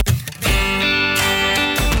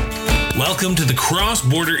Welcome to the Cross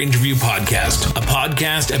Border Interview Podcast, a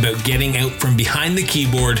podcast about getting out from behind the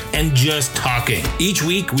keyboard and just talking. Each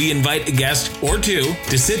week, we invite a guest or two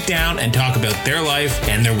to sit down and talk about their life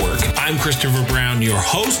and their work. I'm Christopher Brown, your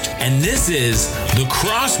host, and this is the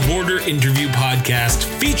Cross Border Interview Podcast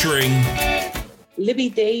featuring Libby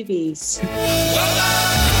Davies.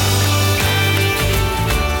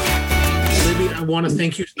 Libby, I want to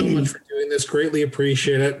thank you so much for doing this. Greatly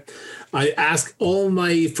appreciate it. I ask all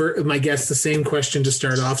my guests the same question to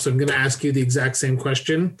start off, so I'm going to ask you the exact same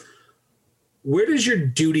question. Where does your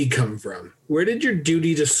duty come from? Where did your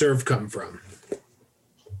duty to serve come from?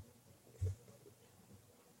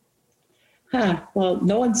 Well,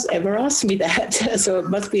 no one's ever asked me that, so it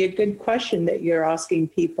must be a good question that you're asking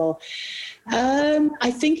people.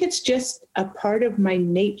 I think it's just a part of my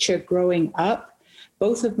nature growing up.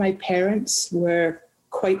 Both of my parents were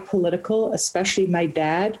quite political, especially my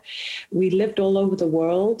dad. We lived all over the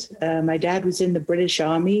world. My dad was in the British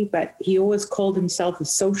Army, but he always called himself a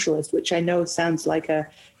socialist, which I know sounds like a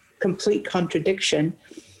complete contradiction.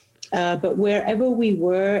 But wherever we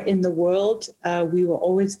were in the world, we were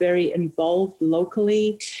always very involved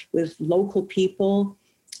locally with local people,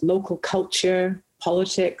 local culture,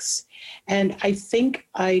 politics. And I think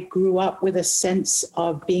I grew up with a sense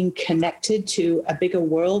of being connected to a bigger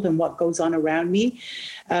world and what goes on around me.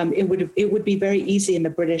 It would be very easy in the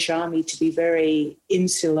British Army to be very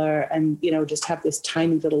insular and, just have this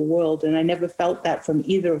tiny little world. And I never felt that from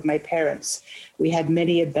either of my parents. We had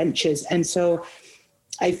many adventures. And so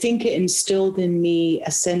I think it instilled in me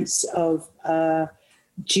a sense of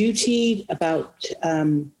duty about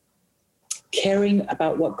caring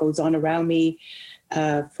about what goes on around me,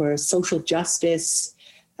 for social justice,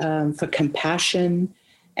 for compassion,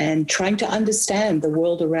 and trying to understand the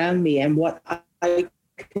world around me and what I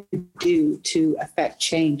could do to affect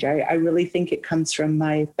change. I really think it comes from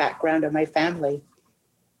my background and my family.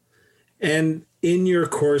 And in your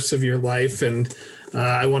course of your life, and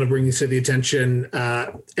I want to bring you to the attention,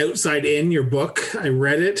 Outside In, your book, I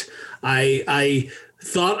read it. I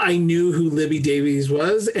thought I knew who Libby Davies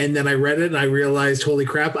was, and then I read it and I realized, holy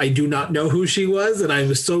crap, I do not know who she was. And I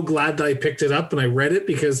was so glad that I picked it up and I read it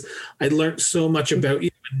because I learned so much about you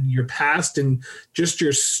and your past and just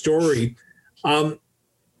your story.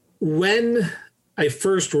 When I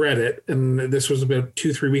first read it, and this was about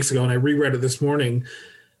 2-3 weeks ago, and I reread it this morning,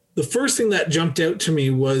 the first thing that jumped out to me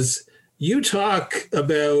was you talk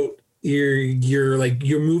about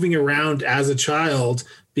you're moving around as a child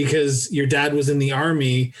because your dad was in the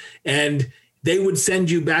army and they would send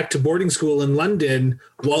you back to boarding school in London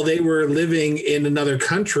while they were living in another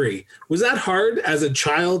country. Was that hard as a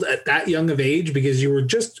child at that young of age because you were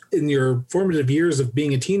just in your formative years of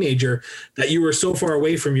being a teenager that you were so far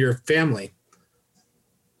away from your family?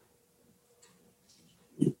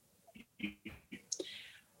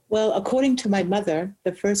 Well, according to my mother,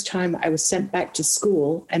 the first time I was sent back to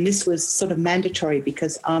school, and this was sort of mandatory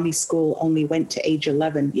because Army school only went to age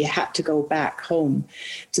 11, you had to go back home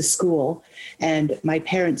to school. And my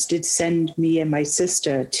parents did send me and my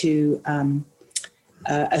sister to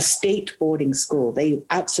a state boarding school. They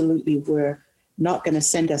absolutely were not going to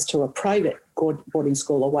send us to a private boarding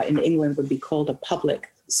school, or what in England would be called a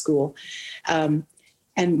public school. And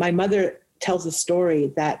my mother tells a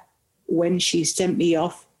story that when she sent me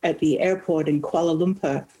off at the airport in Kuala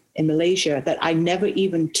Lumpur in Malaysia, that I never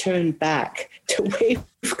even turned back to wave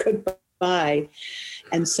goodbye.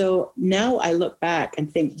 And so now I look back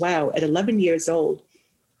and think, wow, at 11 years old,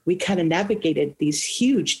 we kind of navigated these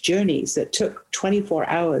huge journeys that took 24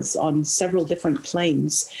 hours on several different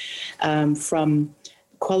planes, from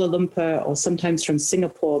Kuala Lumpur or sometimes from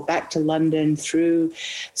Singapore back to London, through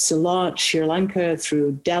Ceylon, Sri Lanka,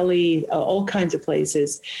 through Delhi, all kinds of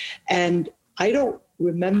places. And I don't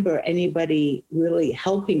remember anybody really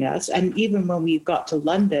helping us. And even when we got to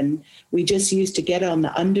London, we just used to get on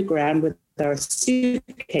the underground with our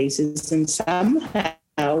suitcases, and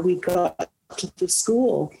somehow we got to the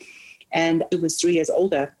school. And it was 3 years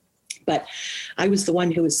older. But I was the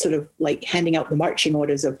one who was sort of like handing out the marching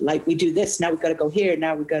orders of like, we do this, now we've got to go here,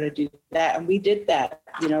 now we've got to do that. And we did that,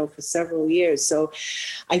 for several years. So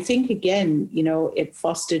I think, again, it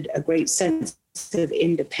fostered a great sense of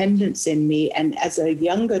independence in me. And as a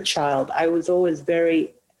younger child, I was always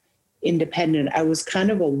very independent. I was kind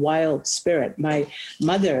of a wild spirit. My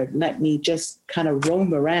mother let me just kind of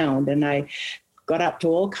roam around, and I got up to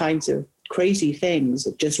all kinds of crazy things,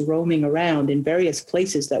 just roaming around in various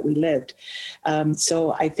places that we lived.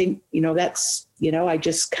 So I think, that's, I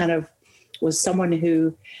just kind of was someone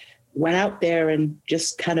who went out there and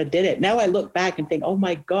just kind of did it. Now I look back and think, oh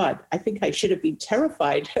my God, I think I should have been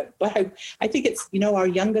terrified. But I think it's, our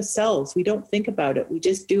younger selves, we don't think about it. We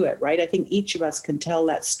just do it, right? I think each of us can tell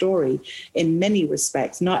that story in many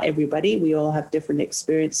respects. Not everybody, we all have different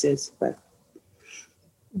experiences,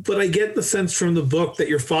 But I get the sense from the book that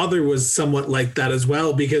your father was somewhat like that as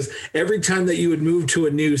well, because every time that you would move to a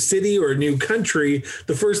new city or a new country,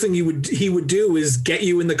 the first thing he would do is get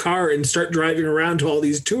you in the car and start driving around to all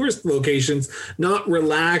these tourist locations, not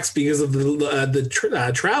relax because of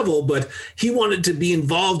the travel, but he wanted to be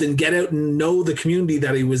involved and get out and know the community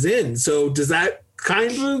that he was in. So does that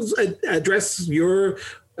kind of address your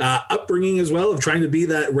upbringing as well, of trying to be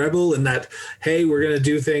that rebel and that, hey, we're going to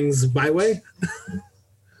do things my way?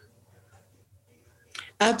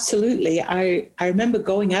 Absolutely. I remember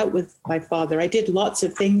going out with my father. I did lots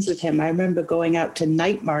of things with him. I remember going out to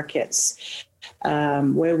night markets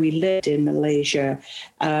where we lived in Malaysia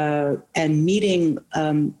and meeting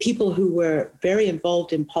people who were very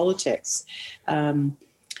involved in politics.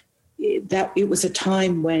 That it was a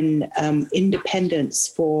time when independence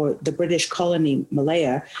for the British colony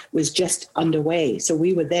Malaya was just underway. So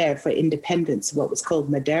we were there for independence, what was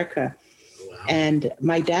called Merdeka. And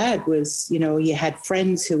my dad was, he had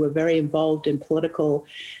friends who were very involved in political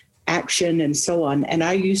action and so on. And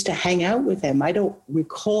I used to hang out with him. I don't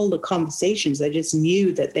recall the conversations. I just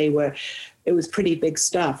knew that it was pretty big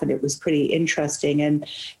stuff and it was pretty interesting. And,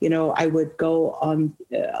 I would go on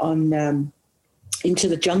into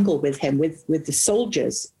the jungle with him, with the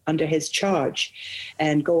soldiers under his charge,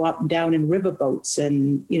 and go up and down in riverboats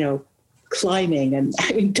and, climbing and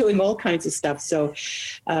doing all kinds of stuff. So,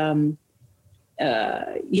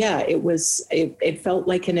 it felt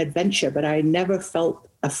like an adventure, but I never felt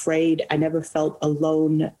afraid. I never felt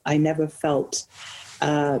alone. I never felt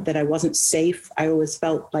that I wasn't safe. I always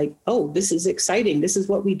felt like, oh, this is exciting. This is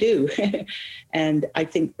what we do. And I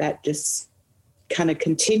think that just kind of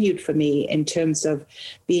continued for me in terms of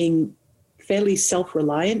being fairly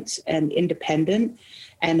self-reliant and independent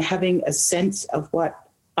and having a sense of what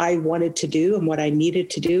I wanted to do and what I needed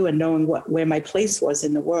to do and knowing where my place was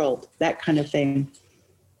in the world, that kind of thing.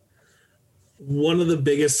 One of the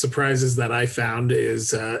biggest surprises that I found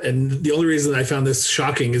is, and the only reason I found this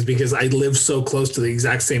shocking is because I live so close to the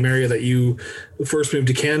exact same area that you first moved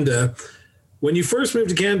to Canada. When you first moved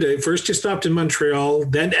to Canada, first you stopped in Montreal,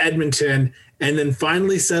 then Edmonton, and then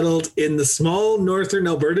finally settled in the small northern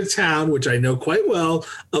Alberta town, which I know quite well,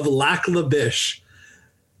 of Lac La Biche.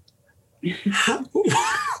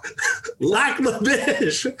 Lac La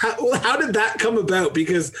Biche. How did that come about?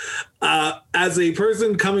 Because as a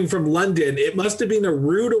person coming from London, it must have been a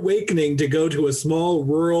rude awakening to go to a small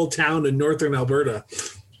rural town in northern Alberta.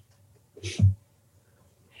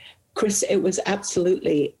 Chris, it was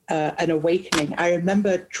absolutely an awakening. I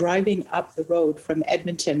remember driving up the road from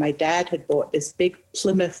Edmonton. My dad had bought this big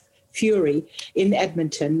Plymouth Fury in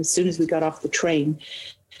Edmonton as soon as we got off the train.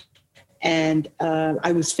 And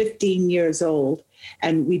I was 15 years old,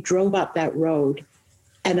 and we drove up that road,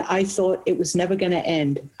 and I thought it was never going to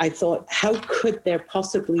end. I thought, how could there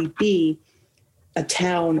possibly be a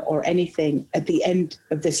town or anything at the end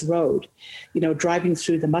of this road? Driving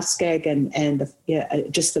through the muskeg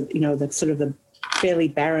and just the sort of the fairly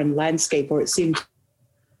barren landscape, or it seemed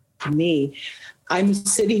to me. I'm a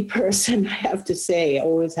city person, I have to say,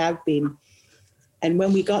 always have been. And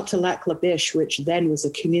when we got to Lac La Biche, which then was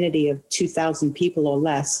a community of 2,000 people or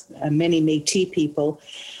less, many Métis people,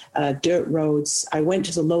 dirt roads, I went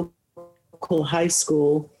to the local high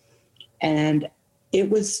school, and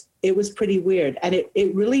it was pretty weird. And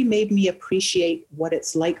it really made me appreciate what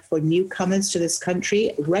it's like for newcomers to this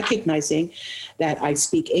country, recognizing that I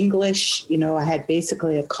speak English. I had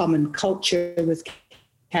basically a common culture with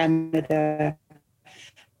Canada,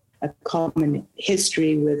 a common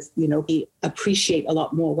history with, we appreciate a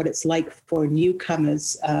lot more what it's like for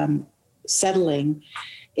newcomers settling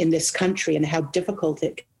in this country and how difficult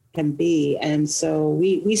it can be. And so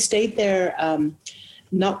we stayed there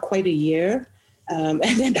not quite a year, and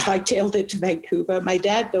then hightailed it to Vancouver. My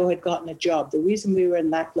dad, though, had gotten a job. The reason we were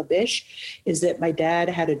in Lac La Biche is that my dad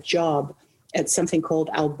had a job at something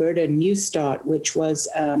called Alberta New Start, which was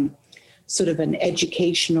sort of an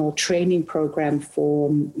educational training program for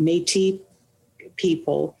Métis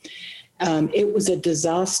people. It was a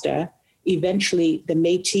disaster. Eventually, the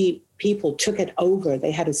Métis people took it over.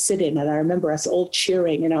 They had a sit-in, and I remember us all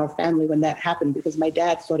cheering in our family when that happened because my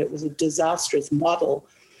dad thought it was a disastrous model.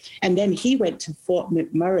 And then he went to Fort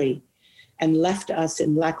McMurray and left us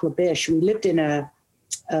in Lac La Biche. We lived in a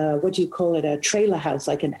trailer house,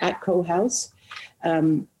 like an ATCO house.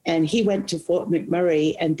 And he went to Fort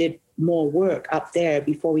McMurray and did more work up there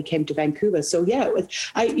before we came to Vancouver. So yeah,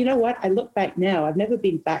 you know what? I look back now, I've never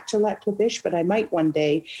been back to Lac La Biche, but I might one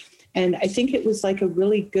day. And I think it was like a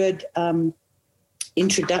really good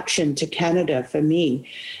introduction to Canada for me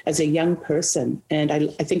as a young person. And I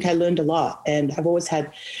think I learned a lot. And I've always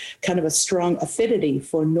had kind of a strong affinity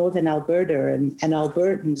for Northern Alberta and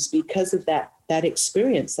Albertans because of that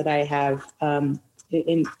experience that I have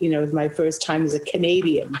in my first time as a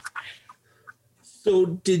Canadian. So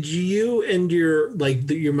did you and your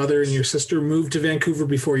mother and your sister move to Vancouver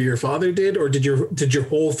before your father did, or did your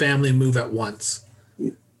whole family move at once?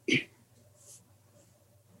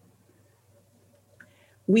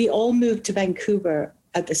 We all moved to Vancouver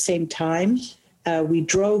at the same time. We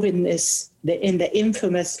drove in the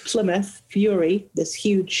infamous Plymouth Fury, this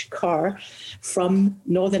huge car, from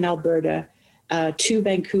Northern Alberta to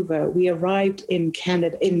Vancouver. We arrived in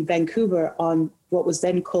Vancouver on what was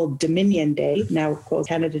then called Dominion Day, now called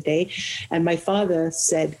Canada Day. And my father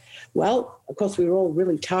said, well, of course, we were all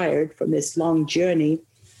really tired from this long journey.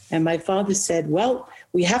 And my father said, well,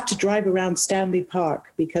 we have to drive around Stanley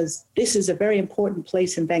Park because this is a very important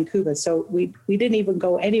place in Vancouver. So we didn't even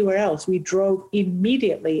go anywhere else. We drove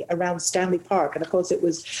immediately around Stanley Park. And of course, it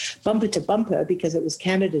was bumper to bumper because it was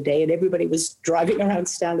Canada Day and everybody was driving around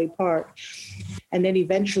Stanley Park. And then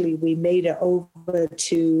eventually we made it over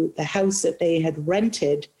to the house that they had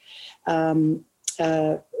rented,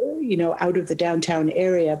 out of the downtown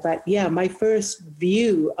area. But yeah, my first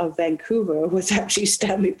view of Vancouver was actually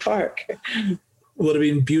Stanley Park. Would have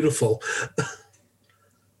been beautiful.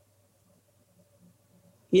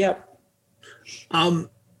 Yep.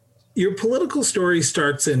 Your political story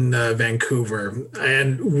starts in Vancouver,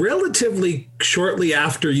 and relatively shortly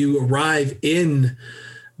after you arrive in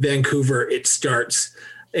Vancouver, it starts.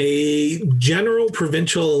 A general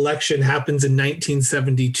provincial election happens in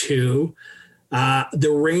 1972.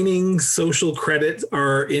 The reigning social credit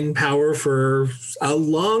are in power for a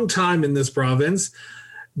long time in this province,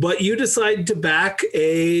 but you decide to back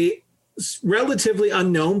a relatively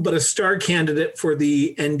unknown but a star candidate for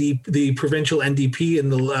the provincial NDP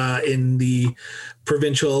in the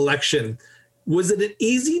provincial election. Was it an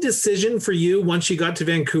easy decision for you once you got to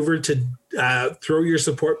Vancouver to throw your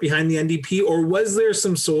support behind the NDP, or was there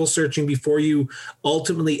some soul searching before you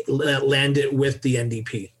ultimately landed with the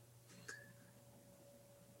NDP?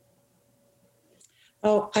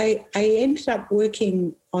 Oh, I ended up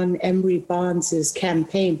working on Emery Barnes's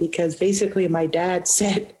campaign because basically my dad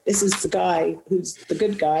said, this is the guy who's the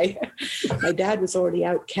good guy. My dad was already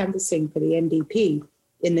out canvassing for the NDP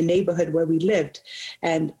in the neighborhood where we lived.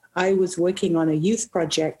 And I was working on a youth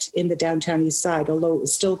project in the downtown east side, although it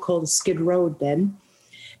was still called Skid Road then.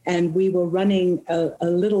 And we were running a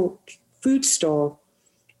little food store.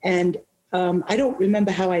 And I don't remember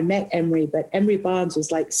how I met Emery, but Emery Barnes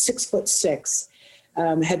was like 6'6".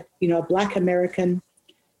 Had, a Black American,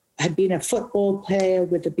 had been a football player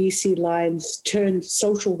with the BC Lions, turned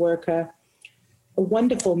social worker, a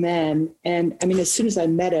wonderful man. And I mean, as soon as I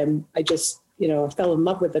met him, I just, I fell in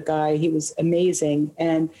love with the guy. He was amazing.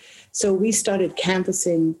 And so we started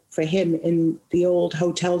canvassing for him in the old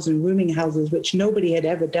hotels and rooming houses, which nobody had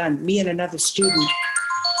ever done, me and another student.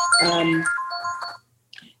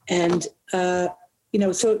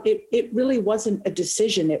 So it really wasn't a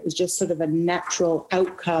decision. It was just sort of a natural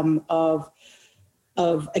outcome of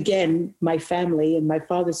again, my family and my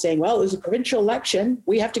father saying, well, it was a provincial election.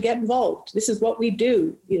 We have to get involved. This is what we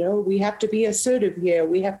do. We have to be assertive here.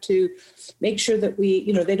 We have to make sure that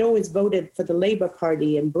they'd always voted for the Labour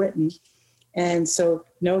Party in Britain. And so,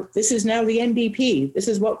 this is now the NDP. This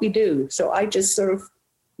is what we do. So I just sort of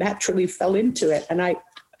naturally fell into it. And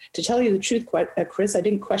to tell you the truth, Chris, I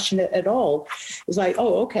didn't question it at all. It was like,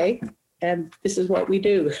 oh, okay. And this is what we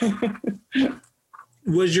do.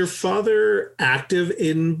 Was your father active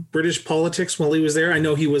in British politics while he was there? I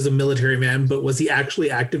know he was a military man, but was he actually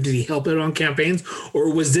active? Did he help out on campaigns?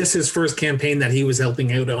 Or was this his first campaign that he was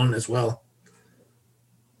helping out on as well?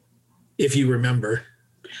 If you remember.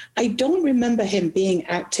 I don't remember him being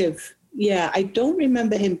active. Yeah, I don't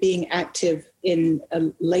remember him being active in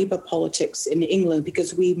Labour politics in England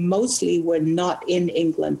because we mostly were not in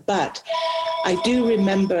England. But I do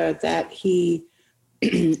remember that he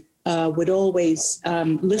would always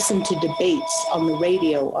listen to debates on the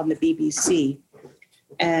radio on the BBC,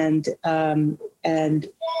 and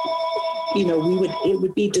it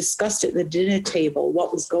would be discussed at the dinner table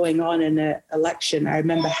what was going on in an election. I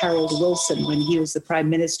remember Harold Wilson when he was the Prime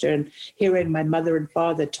Minister, and hearing my mother and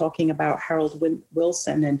father talking about Harold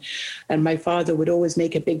Wilson, and my father would always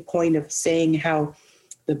make a big point of saying how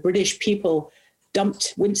the British people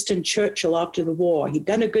dumped Winston Churchill after the war. He'd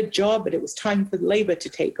done a good job, but it was time for Labour to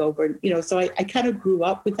take over. So I kind of grew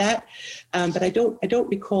up with that, but I don't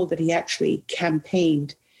recall that he actually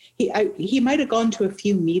campaigned. He might have gone to a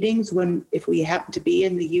few meetings if we happened to be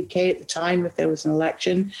in the UK at the time, if there was an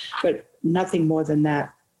election, but nothing more than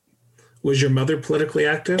that. Was your mother politically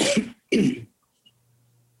active?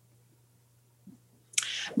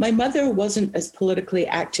 My mother wasn't as politically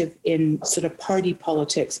active in sort of party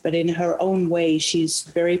politics, but in her own way, she's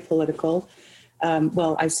very political.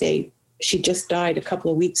 I say she just died a couple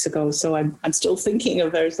of weeks ago, so I'm still thinking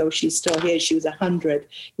of her as though she's still here. She was 100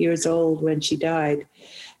 years old when she died.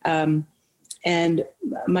 And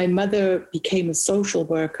my mother became a social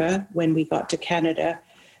worker when we got to Canada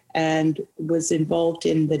and was involved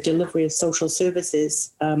in the delivery of social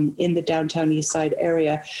services in the downtown East Side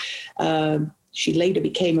area. She later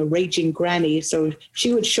became a raging granny. So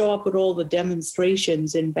she would show up at all the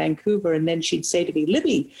demonstrations in Vancouver, and then she'd say to me,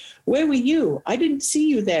 "Libby, where were you? I didn't see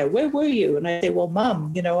you there. Where were you?" And I'd say, "Well,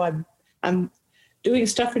 Mom, I'm doing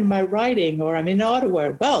stuff in my writing, or I'm in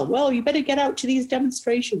Ottawa." Well, you better get out to these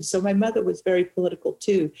demonstrations. So my mother was very political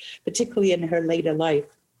too, particularly in her later life.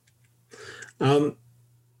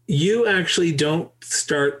 You actually don't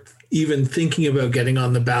start even thinking about getting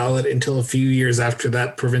on the ballot until a few years after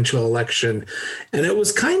that provincial election. And it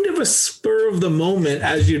was kind of a spur of the moment,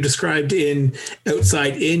 as you described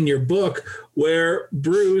outside in your book, where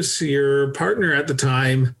Bruce, your partner at the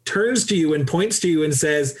time, turns to you and points to you and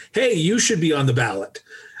says, "Hey, you should be on the ballot."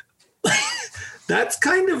 That's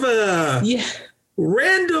kind of a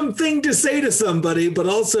random thing to say to somebody, but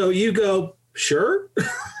also you go, "Sure."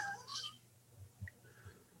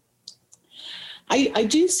 I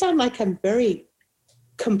do sound like I'm very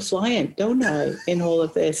compliant, don't I, in all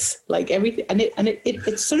of this? Like everything, and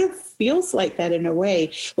it sort of feels like that in a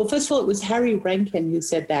way. Well, first of all, it was Harry Rankin who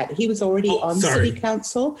said that. He was already on city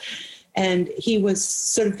council, and he was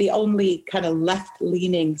sort of the only kind of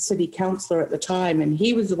left-leaning city councillor at the time, and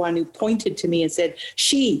he was the one who pointed to me and said,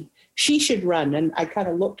 she should run. And I kind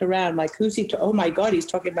of looked around like, who's he? Oh my God, he's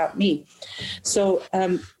talking about me. So,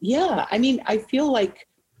 I feel like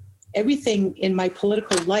everything in my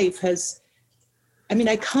political life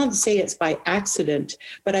I can't say it's by accident,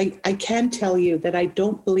 but I can tell you that I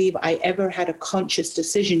don't believe I ever had a conscious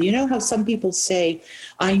decision. You know how some people say,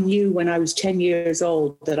 I knew when I was 10 years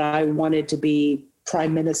old that I wanted to be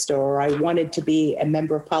prime minister, or I wanted to be a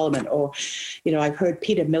member of parliament, or, I've heard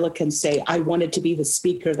Peter Milliken say, I wanted to be the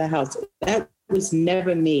Speaker of the House. That was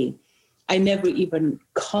never me. I never even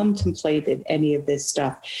contemplated any of this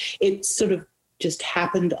stuff. It sort of just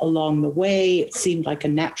happened along the way. It seemed like a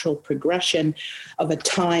natural progression of a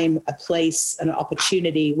time, a place, an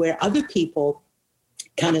opportunity where other people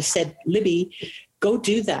kind of said, "Libby, go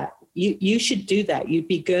do that. You should do that. You'd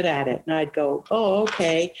be good at it." And I'd go, "Oh,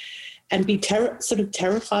 okay." And be sort of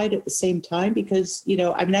terrified at the same time because,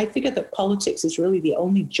 I figure that politics is really the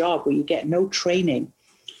only job where you get no training.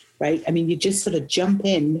 Right? You just sort of jump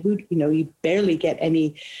in. You barely get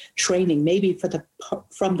any training, maybe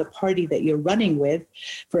from the party that you're running with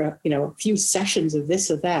for a few sessions of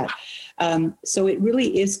this or that. So it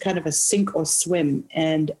really is kind of a sink or swim.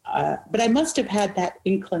 And but I must have had that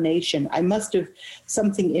inclination.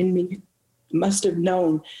 Something in me must have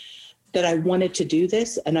known that I wanted to do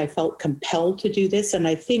this, and I felt compelled to do this. And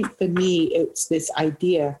I think for me, it's this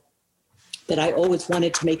idea that I always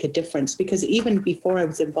wanted to make a difference, because even before I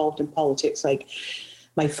was involved in politics, like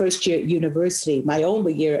my first year at university, my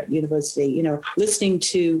only year at university, listening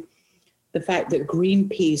to the fact that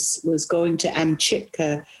Greenpeace was going to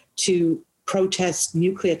Amchitka to protest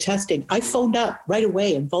nuclear testing, I phoned up right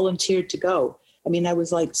away and volunteered to go. I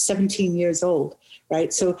was like 17 years old,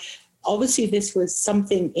 right? So obviously this was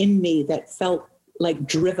something in me that felt like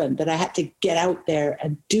driven, that I had to get out there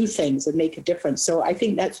and do things and make a difference. So I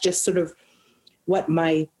think that's just sort of what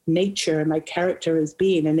my nature and my character has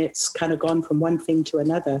been. And it's kind of gone from one thing to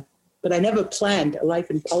another. But I never planned a life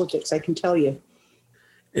in politics, I can tell you.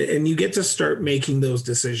 And you get to start making those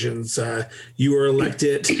decisions. You were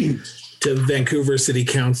elected to Vancouver City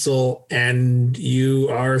Council, and you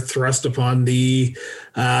are thrust upon the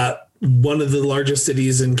one of the largest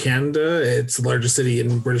cities in Canada. It's the largest city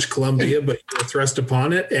in British Columbia, but you're thrust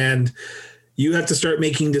upon it, and you have to start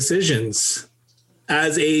making decisions.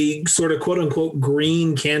 As a sort of quote unquote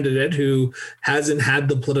green candidate who hasn't had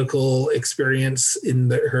the political experience in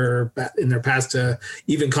their past to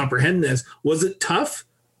even comprehend this, was it tough?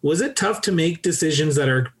 Was it tough to make decisions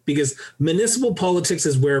because municipal politics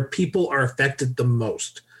is where people are affected the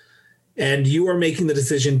most, and you are making the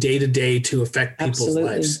decision day to day to affect people's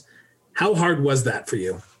lives. How hard was that for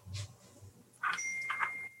you?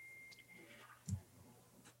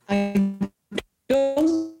 I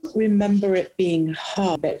don't remember it being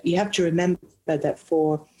hard, but you have to remember that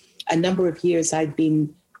for a number of years I'd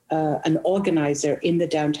been an organizer in the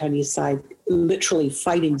downtown East Side, literally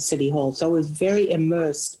fighting City Hall. So I was very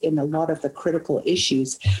immersed in a lot of the critical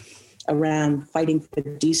issues around fighting for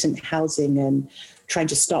decent housing and trying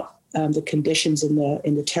to stop the conditions in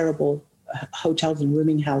the terrible hotels and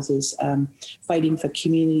rooming houses, fighting for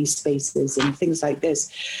community spaces and things like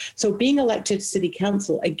this. So being elected to City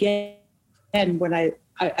Council, again, when I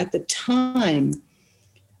at the time,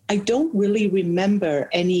 I don't really remember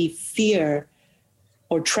any fear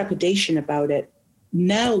or trepidation about it.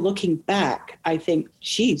 Now looking back, I think,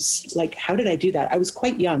 geez, like, how did I do that? I was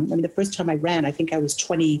quite young. I mean, the first time I ran, I think I was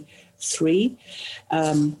 23.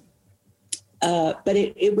 But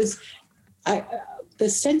it was, the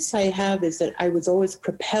sense I have is that I was always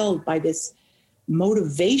propelled by this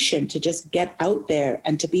motivation to just get out there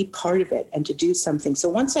and to be part of it and to do something. So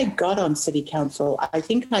once I got on City Council, I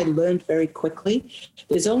think I learned very quickly.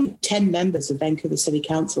 There's only 10 members of Vancouver City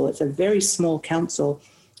Council. It's a very small council.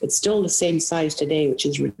 It's still the same size today, which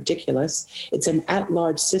is ridiculous. It's an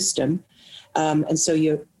at-large system. And so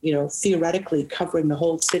you're, theoretically covering the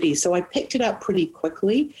whole city. So I picked it up pretty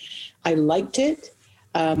quickly. I liked it.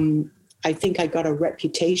 I think I got a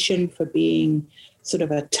reputation for being sort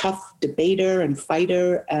of a tough debater and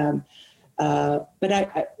fighter. My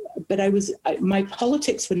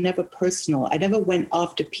politics were never personal. I never went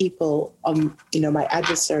after people on, my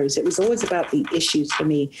adversaries. It was always about the issues for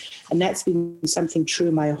me. And that's been something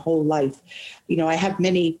true my whole life. I have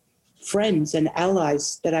many friends and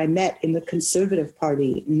allies that I met in the Conservative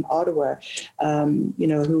Party in Ottawa,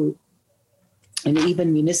 who, and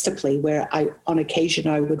even municipally, where on occasion,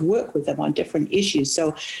 I would work with them on different issues.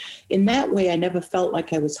 So in that way, I never felt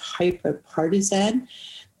like I was hyper partisan.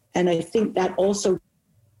 And I think that also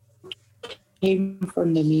came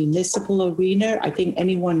from the municipal arena. I think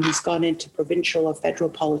anyone who's gone into provincial or federal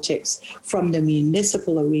politics from the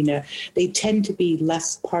municipal arena, they tend to be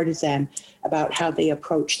less partisan about how they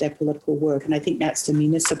approach their political work. And I think that's the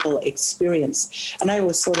municipal experience. And I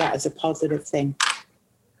always saw that as a positive thing.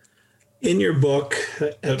 In your book,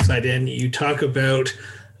 Outside In, you talk about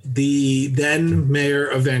the then mayor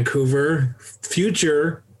of Vancouver,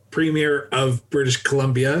 future premier of British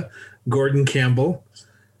Columbia, Gordon Campbell,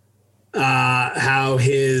 how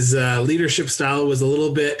his leadership style was a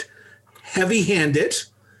little bit heavy-handed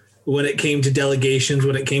when it came to delegations,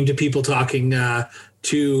 when it came to people talking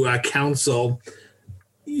to council.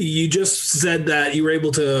 You just said that you were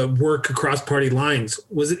able to work across party lines.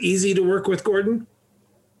 Was it easy to work with Gordon?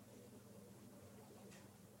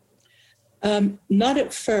 Not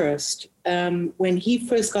at first. When he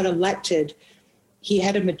first got elected, he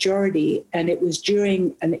had a majority, and it was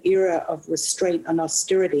during an era of restraint and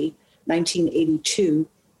austerity,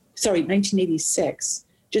 1986,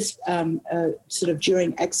 just sort of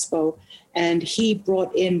during Expo. And he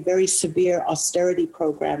brought in very severe austerity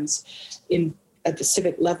programs at the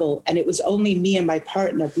civic level. And it was only me and my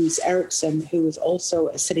partner, Bruce Erickson, who was also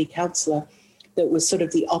a city councillor, that was sort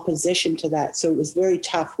of the opposition to that. So it was very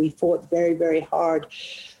tough. We fought very, very hard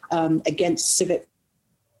against civic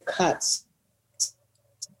cuts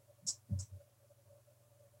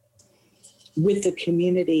with the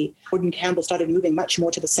community. Gordon Campbell started moving much more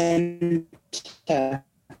to the center.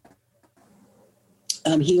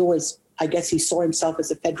 He always, I guess he saw himself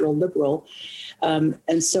as a federal liberal.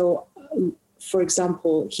 And so, for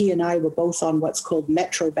example, he and I were both on what's called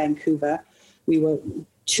Metro Vancouver. We were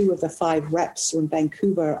 2 of the 5 reps from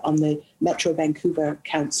Vancouver on the Metro Vancouver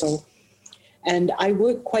Council. And I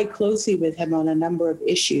worked quite closely with him on a number of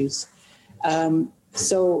issues. We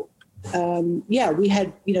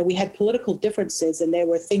had political differences, and there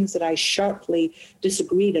were things that I sharply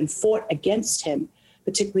disagreed and fought against him,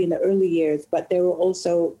 particularly in the early years. But there were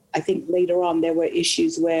also, I think later on, there were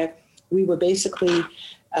issues where we were basically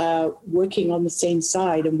working on the same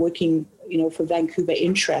side and working, for Vancouver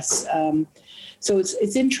interests. So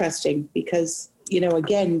it's interesting because,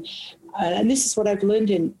 again, and this is what I've learned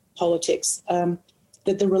in politics,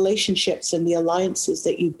 that the relationships and the alliances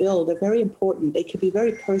that you build are very important. They can be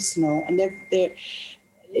very personal, and they're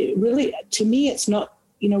really, to me, it's not,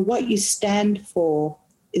 what you stand for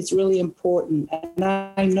is really important. And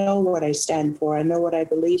I know what I stand for. I know what I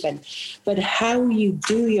believe in. But how you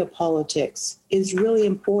do your politics is really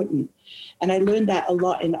important. And I learned that a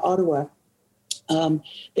lot in Ottawa.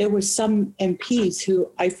 There were some MPs who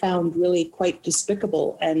I found really quite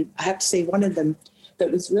despicable. And I have to say one of them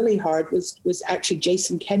that was really hard was actually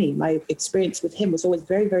Jason Kenney. My experience with him was always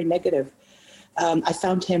very, very negative. I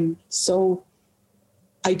found him so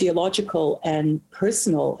ideological and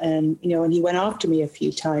personal, and and he went after me a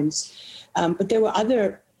few times. But there were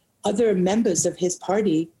other members of his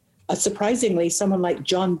party. Surprisingly, someone like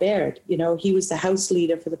John Baird, he was the House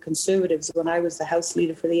leader for the Conservatives when I was the House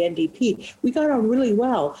leader for the NDP. We got on really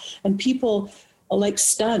well, and people are like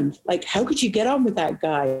stunned. Like, how could you get on with that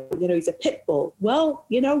guy? He's a pit bull. Well,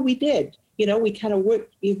 we did. We kind of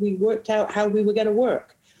worked out how we were going to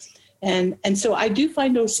work. And so I do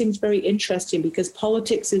find those things very interesting, because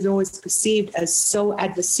politics is always perceived as so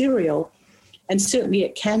adversarial. And certainly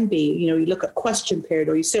it can be. You look at question period,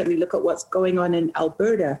 or you certainly look at what's going on in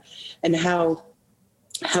Alberta and how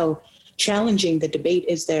challenging the debate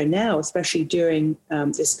is there now, especially during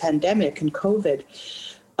this pandemic and COVID.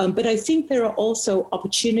 But I think there are also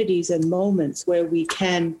opportunities and moments where we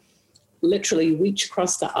can literally reach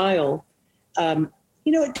across the aisle.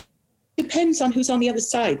 It depends on who's on the other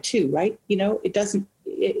side too, right? It doesn't.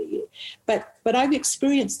 But I've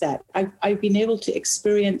experienced that. I've been able to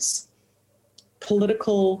experience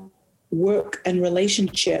political work and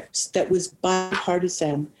relationships that was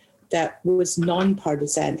bipartisan, that was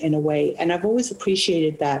nonpartisan in a way. And I've always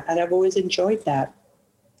appreciated that, and I've always enjoyed that.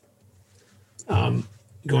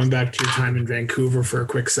 Going back to your time in Vancouver for a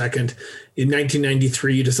quick second, in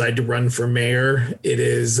 1993, you decided to run for mayor. It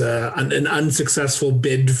is an unsuccessful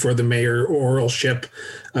bid for the mayoralship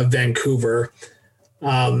of Vancouver.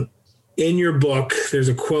 In your book, there's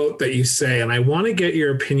a quote that you say, and I want to get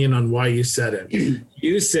your opinion on why you said it.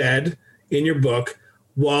 You said in your book,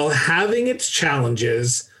 while having its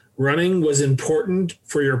challenges, running was important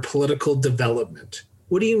for your political development.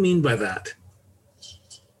 What do you mean by that?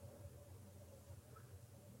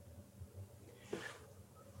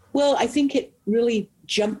 Well, I think it really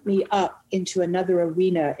jumped me up into another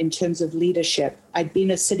arena in terms of leadership. I'd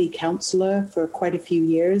been a city councillor for quite a few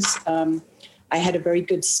years. I had a very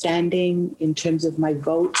good standing in terms of my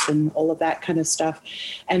votes and all of that kind of stuff.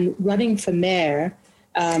 And running for mayor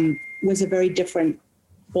was a very different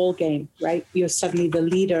ball game, right? You're suddenly the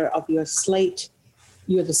leader of your slate.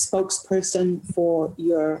 You're the spokesperson for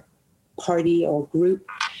your party or group.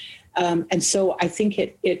 And so I think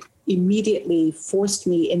it immediately forced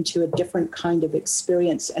me into a different kind of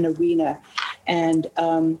experience and arena. And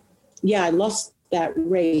I lost that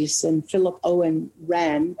race, and Philip Owen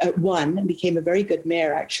won and became a very good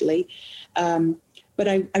mayor, actually. But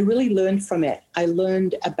I really learned from it. I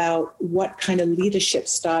learned about what kind of leadership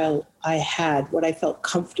style I had, what I felt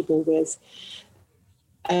comfortable with.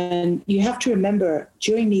 And you have to remember,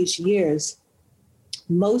 during these years,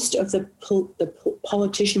 most of the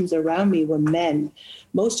politicians around me were men.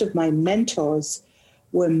 Most of my mentors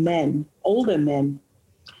were men, older men.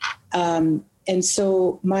 And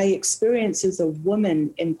so my experience as a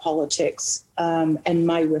woman in politics and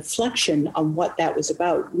my reflection on what that was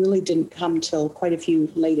about really didn't come till quite a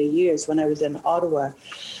few later years when I was in Ottawa.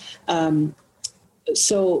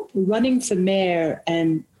 So running for mayor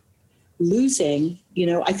and losing,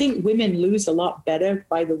 I think women lose a lot better,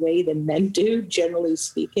 by the way, than men do, generally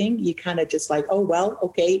speaking. You kind of just like, oh, well,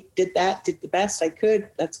 okay, did the best I could.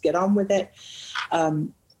 Let's get on with it.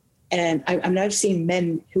 And I've seen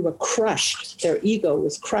men who were crushed. Their ego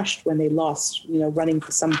was crushed when they lost, running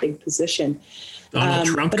for some big position. Donald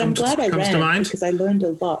Trump but I'm glad I ran because I learned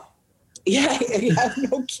a lot. Yeah,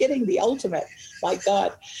 no kidding. The ultimate. My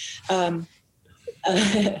God.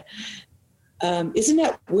 Isn't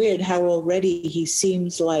that weird how already he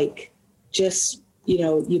seems like just,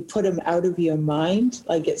 you put him out of your mind,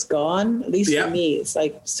 like it's gone. At least for me, it's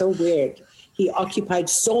like so weird. He occupied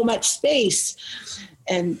so much space.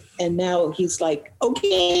 And now he's like,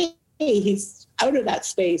 okay, he's out of that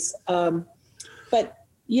space. But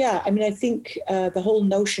yeah, I think the whole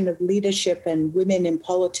notion of leadership and women in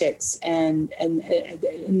politics and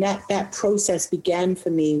that process began for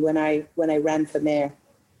me when I ran for mayor.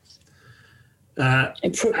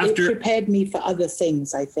 It prepared me for other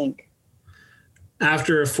things, I think.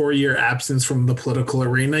 After a 4-year absence from the political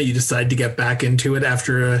arena, you decide to get back into it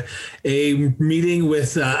after a meeting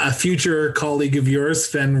with a future colleague of yours,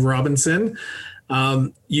 Fen Robinson.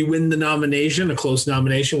 You win the nomination, a close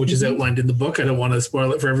nomination, which is outlined in the book. I don't want to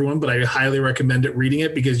spoil it for everyone, but I highly recommend reading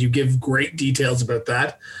it because you give great details about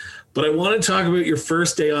that. But I want to talk about your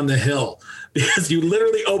first day on the Hill, because you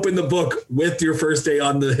literally open the book with your first day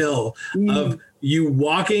on the Hill of you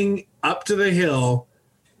walking up to the Hill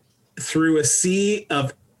through a sea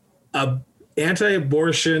of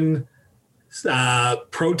anti-abortion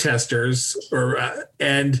protesters,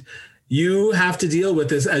 and you have to deal with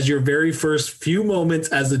this as your very first few moments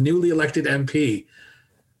as a newly elected MP.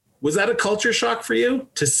 Was that a culture shock for you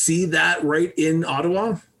to see that right in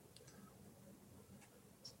Ottawa?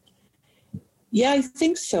 Yeah, I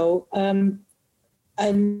think so.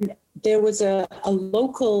 And there was a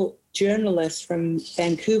local journalist from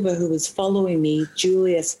Vancouver who was following me,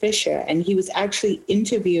 Julius Fisher, and he was actually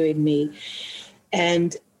interviewing me.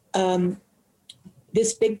 And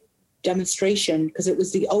this big demonstration, because it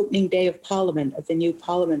was the opening day of Parliament, of the new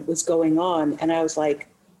Parliament, was going on. And I was like,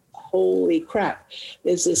 holy crap,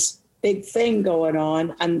 there's this big thing going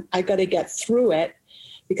on, and I got to get through it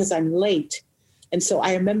because I'm late. And so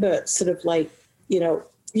I remember sort of like,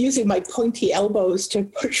 using my pointy elbows to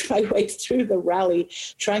push my way through the rally,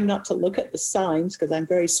 trying not to look at the signs because I'm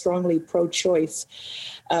very strongly pro-choice,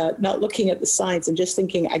 not looking at the signs and just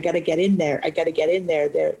thinking, I got to get in there. I got to get in there.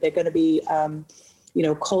 They're going to be,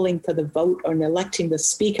 calling for the vote on electing the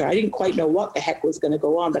speaker. I didn't quite know what the heck was going to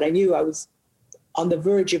go on, but I knew I was on the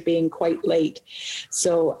verge of being quite late.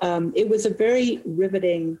 So it was a very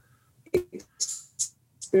riveting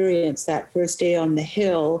experience that first day on the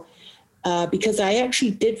Hill, because I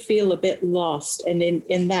actually did feel a bit lost. And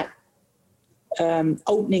in that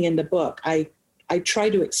opening in the book, I try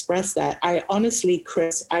to express that. I honestly,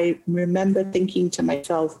 Chris, I remember thinking to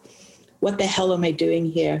myself, what the hell am I doing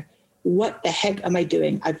here? What the heck am I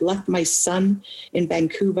doing? I've left my son in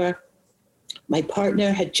Vancouver. My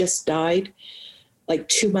partner had just died like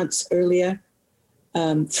 2 months earlier,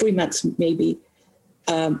 3 months maybe.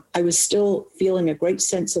 I was still feeling a great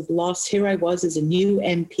sense of loss. Here I was as a new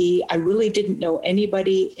MP. I really didn't know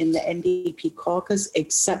anybody in the NDP caucus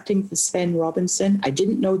excepting for Sven Robinson. I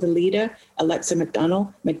didn't know the leader, Alexa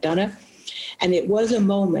McDonough. And it was a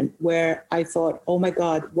moment where I thought, oh my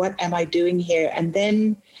God, what am I doing here? And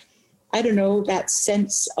then, I don't know, that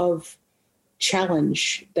sense of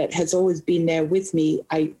challenge that has always been there with me,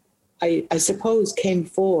 I suppose came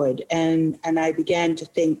forward, and I began to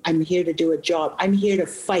think, I'm here to do a job. I'm here to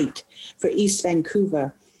fight for East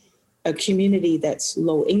Vancouver, a community that's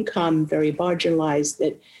low income, very marginalized,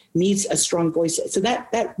 that needs a strong voice. So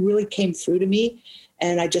that really came through to me,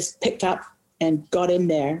 and I just picked up and got in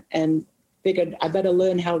there and figured I better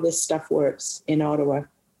learn how this stuff works in Ottawa.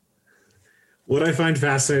 What I find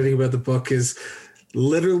fascinating about the book is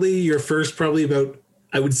literally your first probably about,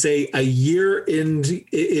 I would say, a year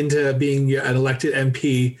into being an elected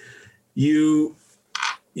MP, you,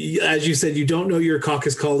 as you said, you don't know your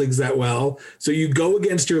caucus colleagues that well. So you go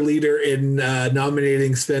against your leader in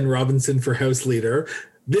nominating Sven Robinson for House Leader.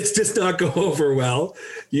 This does not go over well.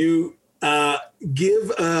 You give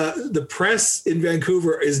the press in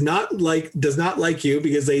Vancouver does not like you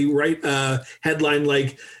because they write a headline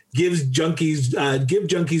like give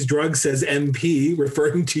junkies drugs, says MP,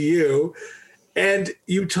 referring to you. And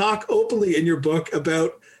you talk openly in your book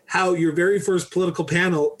about how your very first political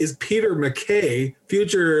panel is Peter MacKay,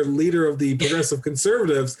 future leader of the Progressive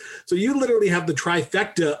Conservatives. So you literally have the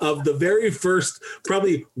trifecta of the very first,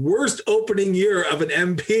 probably worst opening year of an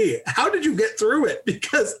MP. How did you get through it?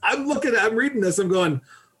 Because I'm reading this, I'm going,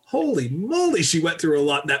 holy moly, she went through a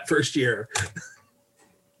lot in that first year.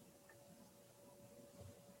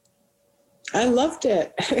 I loved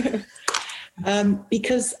it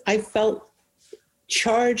because I felt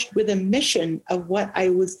charged with a mission of what I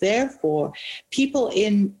was there for. People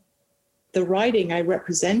in the riding I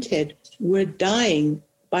represented were dying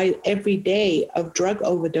by every day of drug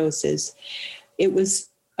overdoses. It was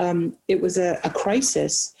a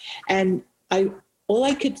crisis, and all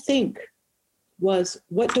I could think was,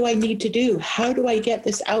 what do I need to do? How do I get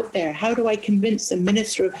this out there? How do I convince the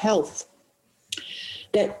Minister of Health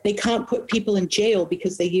that they can't put people in jail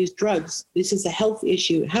because they use drugs? This is a health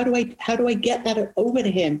issue. How do I get that over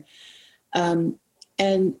to him?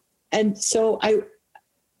 And so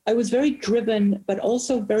I was very driven, but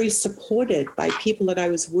also very supported by people that I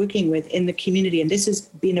was working with in the community. And this has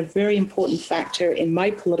been a very important factor in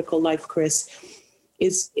my political life, Chris,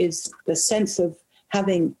 is the sense of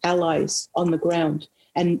having allies on the ground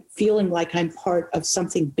and feeling like I'm part of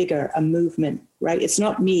something bigger, a movement, right? It's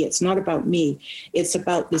not me. It's not about me. It's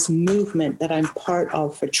about this movement that I'm part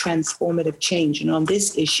of for transformative change. And on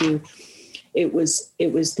this issue, it was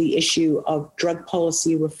the issue of drug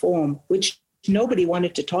policy reform, which nobody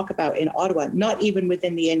wanted to talk about in Ottawa, not even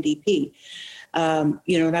within the NDP.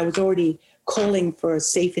 And I was already calling for a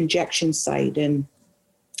safe injection site and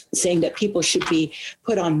saying that people should be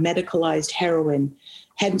put on medicalized heroin.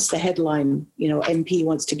 Hence the headline, MP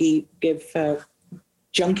wants to give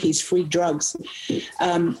junkies free drugs.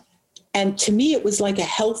 And to me, it was like a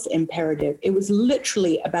health imperative. It was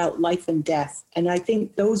literally about life and death. And I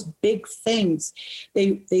think those big things,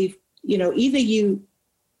 they either you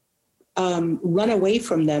run away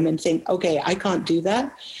from them and think, okay, I can't do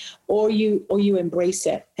that, or you embrace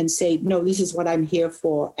it and say, no, this is what I'm here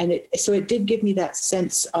for. And so it did give me that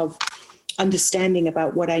sense of understanding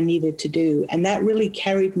about what I needed to do. And that really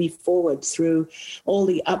carried me forward through all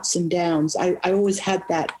the ups and downs. I always had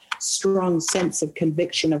that strong sense of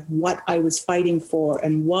conviction of what I was fighting for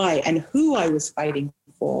and why and who I was fighting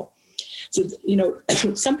for. So,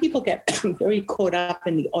 some people get very caught up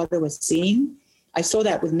in the Ottawa scene. I saw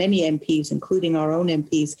that with many MPs, including our own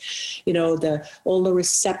MPs, all the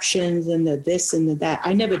receptions and the this and the that.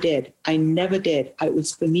 I never did.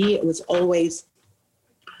 For me, it was always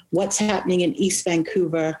what's happening in East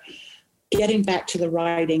Vancouver, getting back to the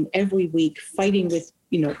riding every week, fighting with,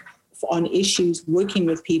 on issues, working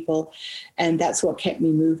with people. And that's what kept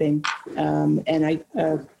me moving. And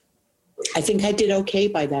I think I did okay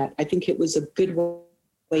by that. I think it was a good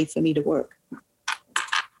way for me to work.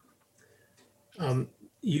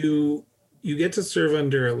 You get to serve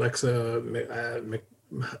under Alexa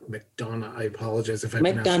McDonough. I apologize if I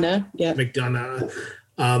McDonough, yeah. McDonough.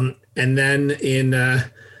 And then in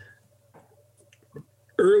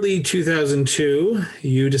early 2002,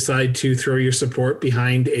 you decide to throw your support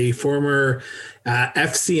behind a former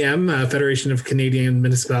FCM, Federation of Canadian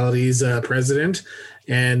Municipalities president,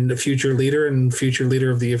 and future leader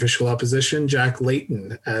of the official opposition, Jack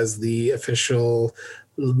Layton, as the official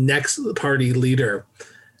next party leader.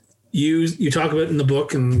 You talk about it in the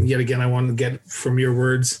book, and yet again, I want to get from your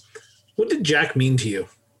words, what did Jack mean to you?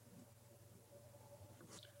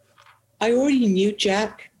 I already knew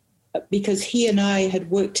Jack because he and I had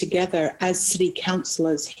worked together as city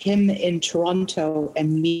councillors, him in Toronto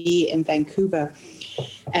and me in Vancouver.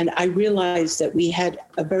 And I realized that we had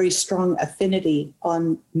a very strong affinity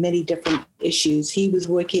on many different issues. He was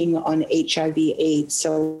working on HIV/AIDS,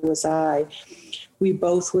 so was I. We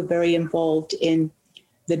both were very involved in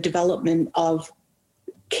the development of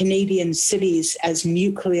Canadian cities as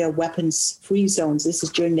nuclear weapons-free zones. This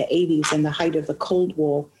is during the 80s and the height of the Cold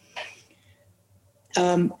War.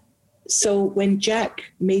 So when Jack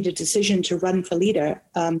made a decision to run for leader,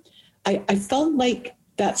 I felt like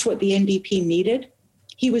that's what the NDP needed.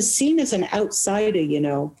 He was seen as an outsider,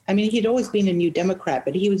 I mean, he'd always been a New Democrat,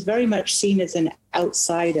 but he was very much seen as an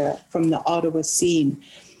outsider from the Ottawa scene.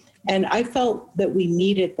 And I felt that we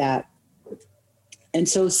needed that. And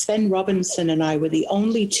so Sven Robinson and I were the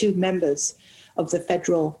only two members of the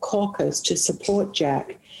federal caucus to support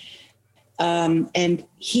Jack. And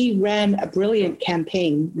he ran a brilliant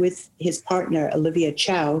campaign with his partner, Olivia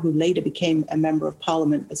Chow, who later became a member of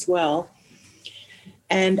parliament as well.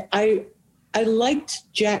 And I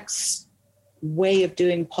liked Jack's way of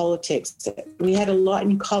doing politics. We had a lot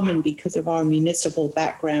in common because of our municipal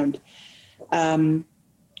background.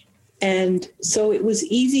 And so it was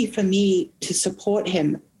easy for me to support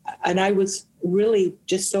him. And I was really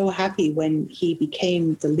just so happy when he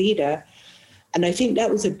became the leader. And I think that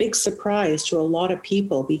was a big surprise to a lot of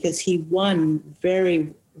people because he won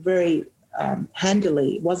very, very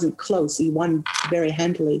handily. It wasn't close. He won very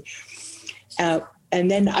handily. And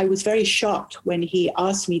then I was very shocked when he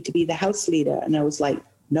asked me to be the House leader. And I was like,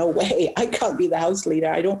 no way, I can't be the House leader.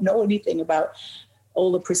 I don't know anything about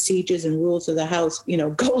all the procedures and rules of the House.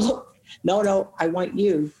 Go look. No, I want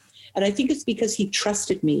you. And I think it's because he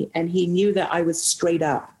trusted me and he knew that I was straight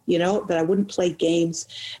up, that I wouldn't play games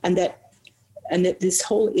and that this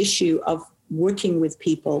whole issue of working with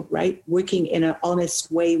people, right? Working in an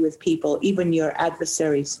honest way with people, even your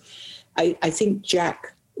adversaries. I think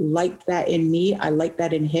Jack liked that in me. I liked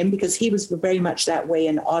that in him because he was very much that way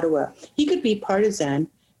in Ottawa. He could be partisan,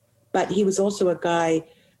 but he was also a guy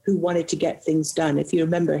who wanted to get things done. If you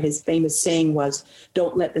remember, his famous saying was,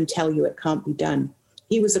 don't let them tell you it can't be done.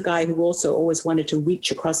 He was a guy who also always wanted to reach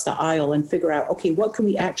across the aisle and figure out, okay, what can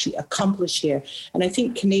we actually accomplish here? And I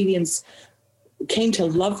think Canadians came to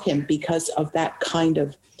love him because of that kind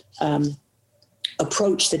of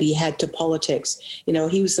approach that he had to politics.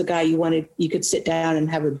 He was the guy you could sit down and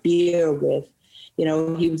have a beer with.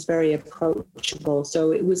 He was very approachable.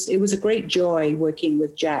 So it was a great joy working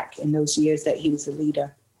with Jack in those years that he was a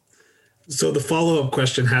leader. So the follow-up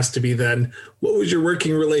question has to be then, what was your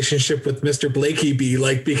working relationship with Mr. Blakey be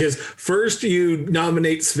like? Because first you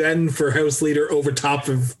nominate Sven for House Leader over top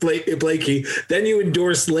of Blakey, then you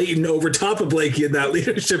endorse Layton over top of Blakey in that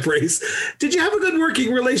leadership race. Did you have a good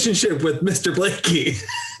working relationship with Mr. Blakey?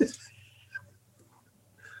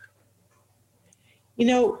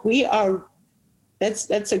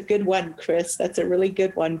 That's a good one, Chris. That's a really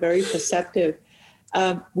good one, very perceptive.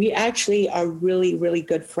 We actually are really, really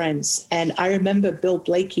good friends. And I remember Bill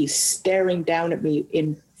Blakey staring down at me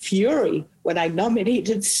in fury when I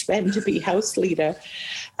nominated Sven to be House Leader.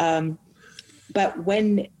 But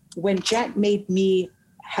when Jack made me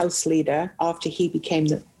House Leader after he became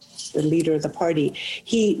the leader of the party,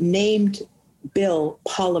 he named Bill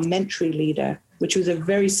parliamentary leader, which was a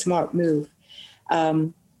very smart move.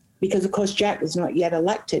 Because, of course, Jack was not yet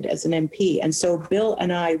elected as an MP. And so Bill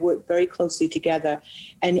and I worked very closely together.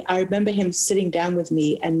 And I remember him sitting down with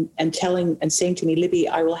me and saying to me, Libby,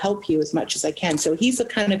 I will help you as much as I can. So he's the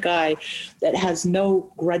kind of guy that has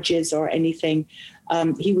no grudges or anything.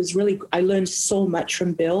 I learned so much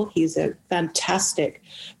from Bill. He's a fantastic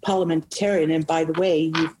parliamentarian. And by the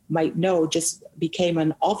way, you might know, just became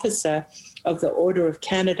an officer of the Order of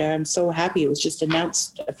Canada. I'm so happy. It was just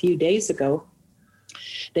announced a few days ago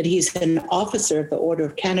that he's an officer of the Order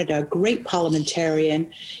of Canada, a great parliamentarian,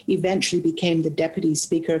 eventually became the Deputy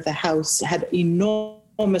Speaker of the House, had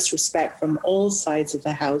enormous respect from all sides of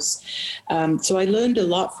the House. So I learned a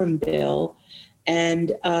lot from Bill.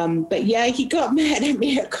 And, but yeah, he got mad at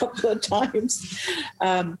me a couple of times.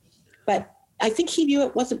 But I think he knew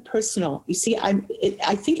it wasn't personal. You see,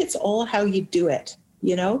 I think it's all how you do it.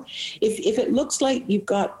 You know, if it looks like you've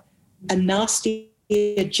got a nasty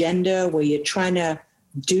agenda where you're trying to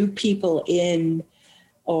do people in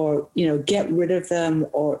or, you know, get rid of them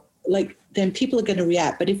or like, then people are going to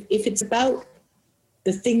react. But if it's about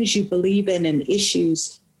the things you believe in and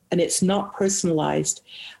issues and it's not personalized,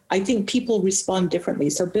 I think people respond differently.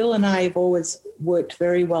 So Bill and I have always worked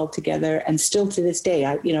very well together, and still to this day,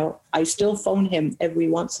 I still phone him every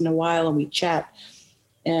once in a while and we chat.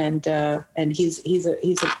 And he's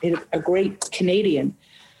a great Canadian.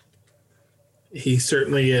 He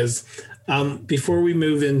certainly is. Before we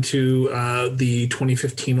move into the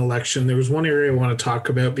 2015 election, there was one area I want to talk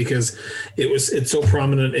about because it's so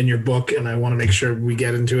prominent in your book, and I want to make sure we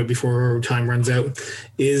get into it before time runs out,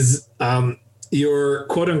 is your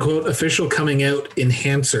quote-unquote official coming out in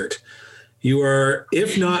Hansard. You are,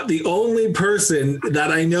 if not the only person that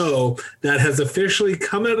I know that has officially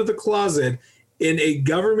come out of the closet in a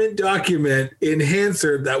government document in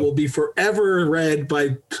Hansard that will be forever read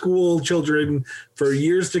by school children for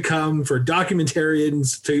years to come, for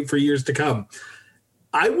documentarians for years to come.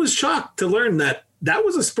 I was shocked to learn that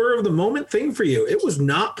was a spur of the moment thing for you. It was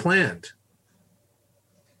not planned.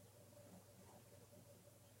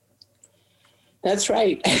 That's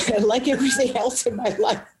right. Like everything else in my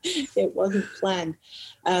life, it wasn't planned.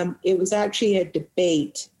 It was actually a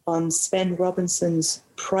debate on Sven Robinson's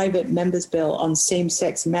private members bill on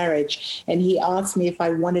same-sex marriage. And he asked me if I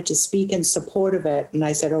wanted to speak in support of it. And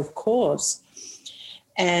I said, of course.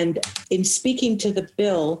 And in speaking to the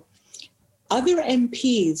bill, other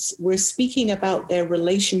MPs were speaking about their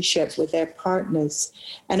relationship with their partners.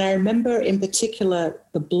 And I remember in particular,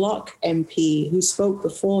 the Bloc MP who spoke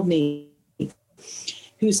before me,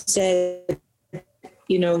 who said,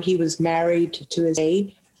 you know, he was married to his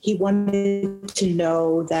aide. He wanted to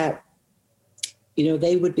know that, you know,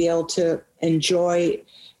 they would be able to enjoy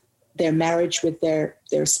their marriage with their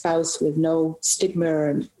spouse with no stigma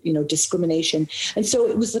and, you know, discrimination. And so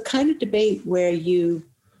it was the kind of debate where you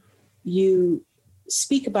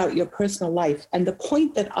speak about your personal life. And the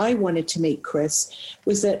point that I wanted to make, Chris,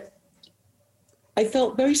 was that I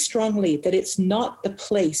felt very strongly that it's not the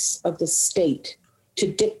place of the state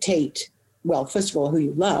to dictate, well, first of all, who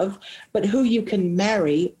you love, but who you can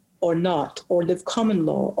marry or not, or live common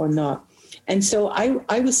law or not. And so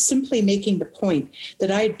I was simply making the point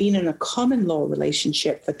that I had been in a common law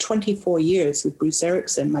relationship for 24 years with Bruce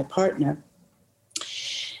Erickson, my partner.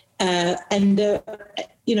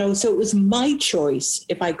 You know, so it was my choice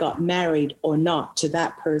if I got married or not to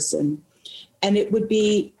that person. And it would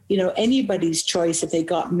be, you know, anybody's choice if they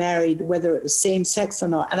got married, whether it was same sex or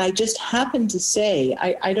not. And I just happened to say,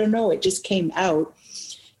 I don't know, it just came out,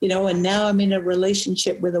 you know, and now I'm in a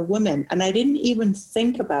relationship with a woman. And I didn't even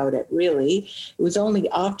think about it, really. It was only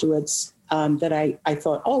afterwards that I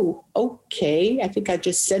thought, oh, okay, I think I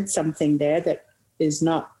just said something there that is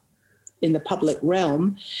not in the public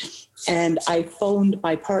realm. And I phoned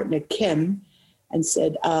my partner, Kim, and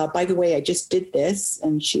said, by the way, I just did this.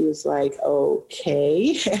 And she was like,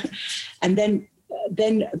 okay. And then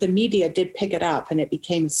the media did pick it up and it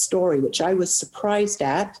became a story, which I was surprised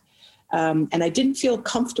at. And I didn't feel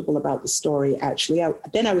comfortable about the story, actually.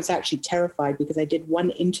 Then I was actually terrified because I did one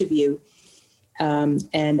interview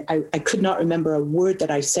and I could not remember a word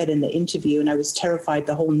that I said in the interview. And I was terrified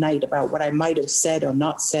the whole night about what I might have said or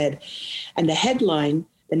not said. And the headline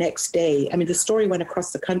the next day, I mean, the story went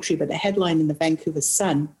across the country, but the headline in the Vancouver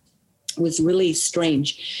Sun was really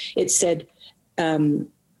strange. It said,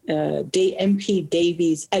 MP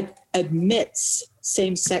Davies admits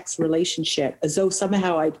same-sex relationship, as though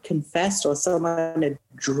somehow I'd confessed or someone had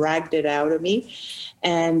dragged it out of me.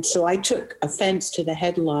 And so I took offense to the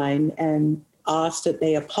headline and asked that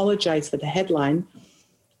they apologize for the headline,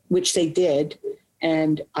 which they did.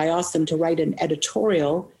 And I asked them to write an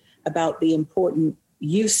editorial about the important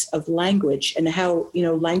use of language and how,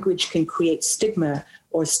 language can create stigma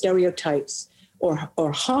or stereotypes or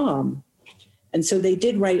harm. And so they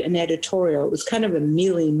did write an editorial. It was kind of a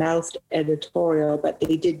mealy-mouthed editorial, but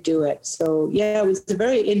they did do it. So, yeah, it was a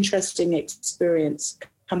very interesting experience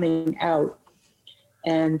coming out.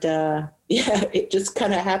 And, it just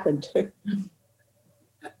kind of happened.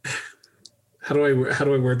 How do I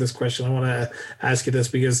word this question? I want to ask you this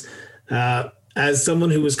because as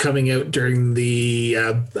someone who was coming out during the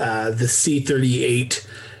C-38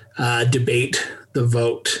 debate, the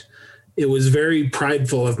vote, it was very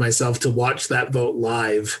prideful of myself to watch that vote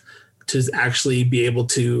live, to actually be able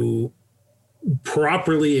to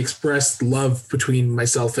properly express love between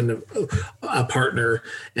myself and a partner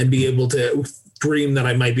and be able to dream that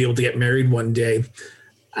I might be able to get married one day.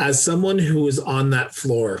 As someone who was on that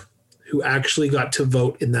floor, who actually got to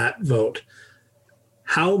vote in that vote,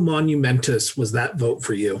 how monumentous was that vote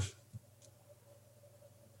for you?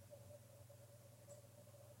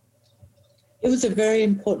 It was a very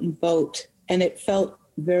important vote, and it felt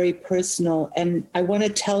very personal. And I want to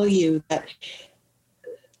tell you that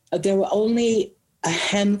there were only a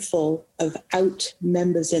handful of out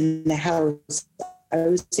members in the House. I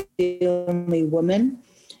was the only woman.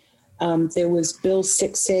 There was Bill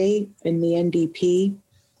 6A in the NDP,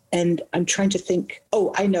 and I'm trying to think.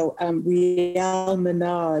 Oh, I know, Riel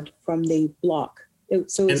Menard from the Bloc.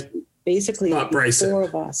 So it was basically four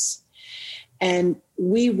of us. And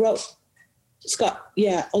we wrote... Scott,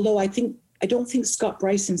 yeah, although I don't think Scott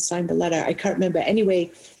Bryson signed the letter. I can't remember.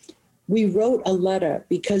 Anyway, we wrote a letter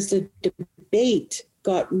because the debate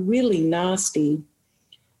got really nasty.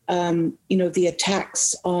 The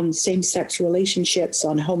attacks on same-sex relationships,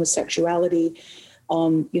 on homosexuality,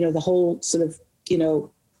 on, the whole sort of,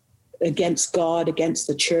 against God, against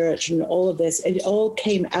the church, and all of this. It all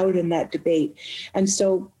came out in that debate. And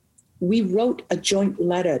so we wrote a joint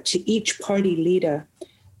letter to each party leader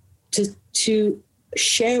to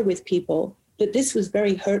share with people that this was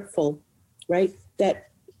very hurtful, right? That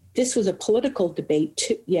this was a political debate,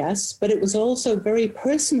 too, yes, but it was also very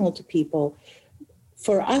personal to people.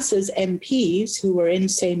 For us as MPs who were in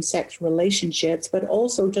same-sex relationships, but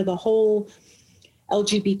also to the whole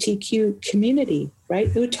LGBTQ community,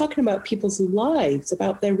 right? They were talking about people's lives,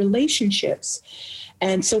 about their relationships.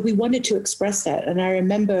 And so we wanted to express that. And I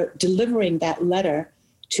remember delivering that letter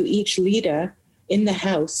to each leader in the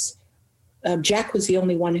House. Jack was the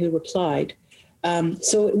only one who replied.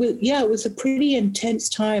 So it was a pretty intense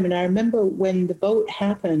time. And I remember when the vote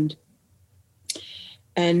happened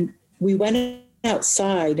and we went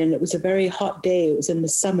outside, and it was a very hot day. It was in the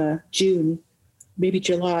summer, June, maybe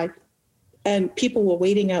July. And people were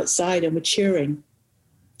waiting outside and were cheering.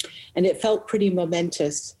 And it felt pretty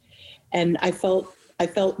momentous. And I felt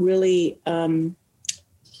really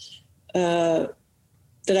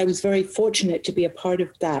that I was very fortunate to be a part of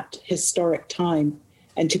that historic time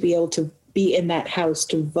and to be able to be in that House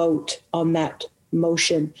to vote on that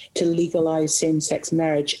motion to legalize same-sex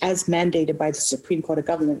marriage as mandated by the Supreme Court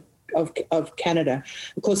of Canada.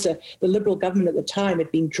 Of course, the Liberal government at the time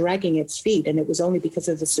had been dragging its feet, and it was only because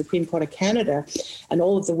of the Supreme Court of Canada and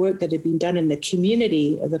all of the work that had been done in the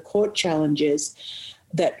community of the court challenges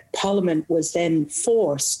that Parliament was then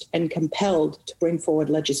forced and compelled to bring forward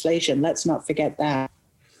legislation. Let's not forget that.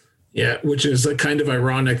 Yeah, which is kind of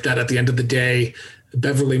ironic that at the end of the day,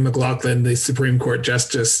 Beverly McLaughlin, the Supreme Court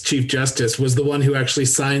Chief Justice, was the one who actually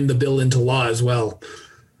signed the bill into law as well.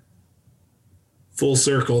 Full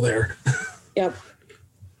circle there. Yep.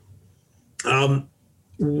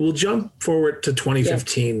 We'll jump forward to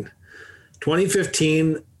 2015. Yep.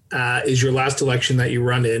 2015 is your last election that you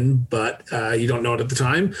run in, but you don't know it at the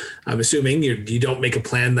time. I'm assuming you don't make a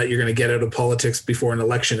plan that you're going to get out of politics before an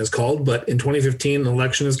election is called. But in 2015, an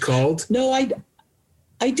election is called. No, I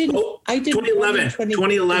didn't. Oh, I didn't.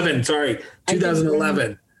 2011. Sorry,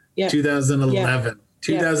 2011. Yeah. 2011.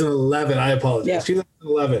 Yeah. 2011. I apologize. Yeah.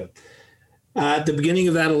 2011. At the beginning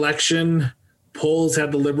of that election, polls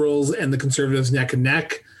had the Liberals and the Conservatives neck and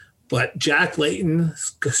neck. But Jack Layton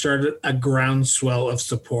started a groundswell of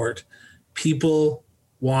support. People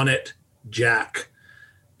wanted Jack.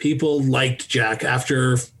 People liked Jack.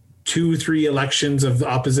 After 2-3 elections of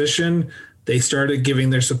opposition, they started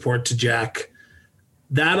giving their support to Jack.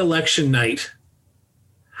 That election night,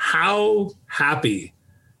 how happy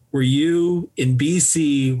were you in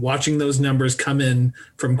BC watching those numbers come in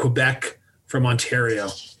from Quebec, from Ontario?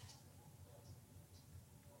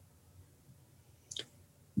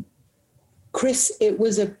 Chris, it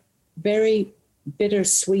was a very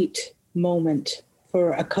bittersweet moment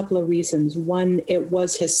for a couple of reasons. One, it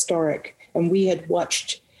was historic. And we had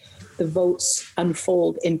watched the votes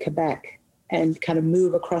unfold in Quebec and kind of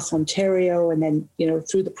move across Ontario and then,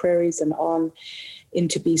 through the prairies and on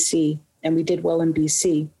into BC. And we did well in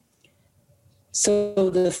BC. So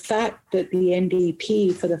the fact that the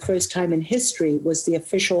NDP, for the first time in history, was the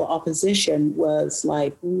official opposition was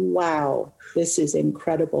like, wow, this is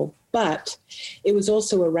incredible. But it was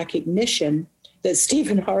also a recognition that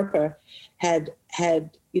Stephen Harper had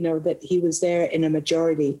that he was there in a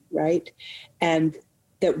majority, right? And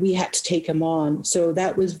that we had to take him on. So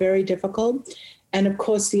that was very difficult. And of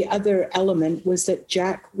course, the other element was that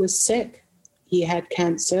Jack was sick. He had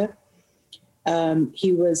cancer.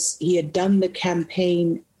 He had done the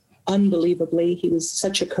campaign unbelievably. He was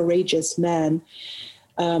such a courageous man.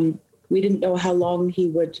 We didn't know how long he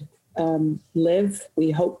would live.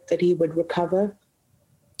 We hoped that he would recover.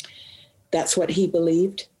 That's what he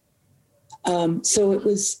believed. So it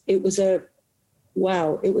was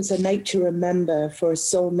a night to remember for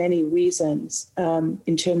so many reasons,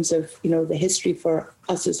 in terms of, the history for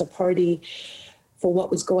us as a party, for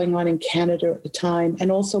what was going on in Canada at the time,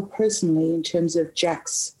 and also personally in terms of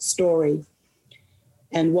Jack's story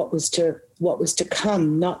and what was to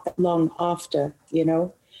come not that long after,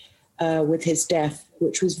 with his death,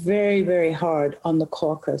 which was very, very hard on the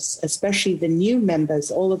caucus, especially the new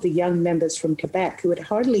members, all of the young members from Quebec who had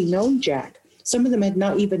hardly known Jack. Some of them had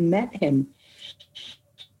not even met him.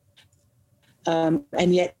 And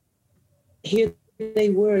yet here they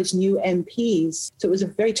were as new MPs. So it was a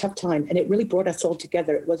very tough time, and it really brought us all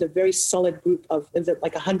together. It was a very solid group of, it was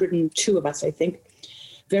like 102 of us, I think,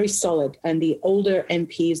 very solid. And the older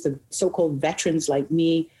MPs, the so-called veterans like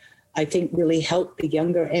me, I think really helped the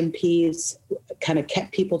younger MPs, kind of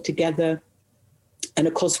kept people together. And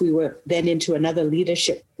of course, we were then into another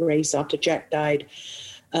leadership race after Jack died.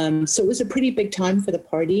 So it was a pretty big time for the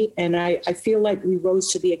party. And I feel like we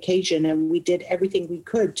rose to the occasion and we did everything we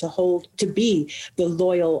could to be the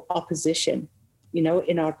loyal opposition,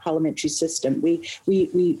 in our parliamentary system. We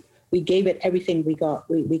gave it everything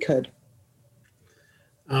we could.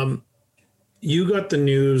 You got the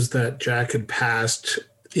news that Jack had passed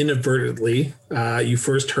inadvertently. You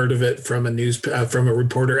first heard of it from a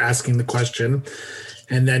reporter asking the question.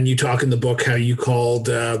 And then you talk in the book how you called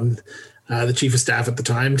the chief of staff at the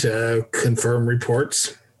time to confirm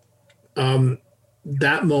reports.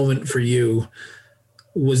 That moment for you,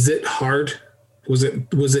 was it hard? Was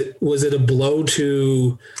it a blow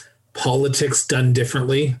to politics done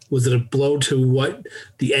differently? Was it a blow to what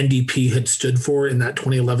the NDP had stood for in that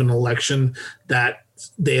 2011 election, that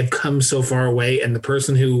they have come so far away and the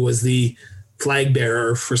person who was the flag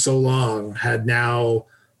bearer for so long had now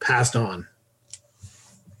passed on?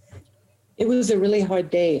 It was a really hard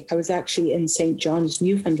day. I was actually in St. John's,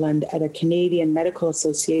 Newfoundland at a Canadian Medical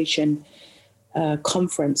Association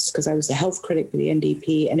conference because I was the health critic for the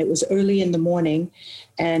NDP, and it was early in the morning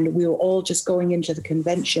and we were all just going into the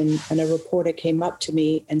convention, and a reporter came up to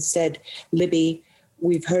me and said, "Libby,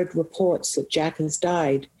 we've heard reports that Jack has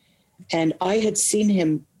died." And I had seen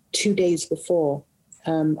him 2 days before.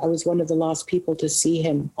 I was one of the last people to see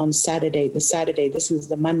him on Saturday. This was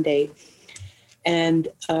the Monday. And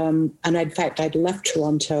in fact, I'd left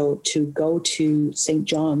Toronto to go to St.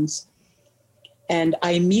 John's. And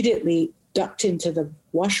I immediately ducked into the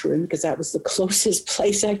washroom because that was the closest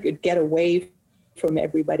place I could get away from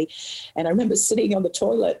everybody. And I remember sitting on the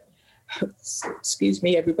toilet, excuse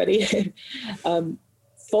me, everybody,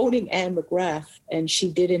 phoning Anne McGrath. And she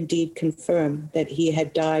did indeed confirm that he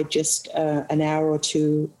had died just an hour or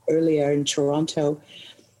two earlier in Toronto.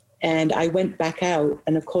 And I went back out,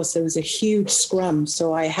 and of course there was a huge scrum,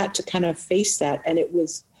 so I had to kind of face that, and it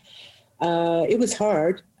was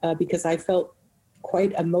hard because I felt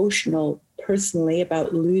quite emotional personally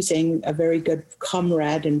about losing a very good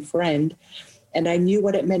comrade and friend, and I knew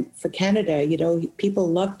what it meant for Canada. People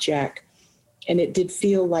loved Jack, and it did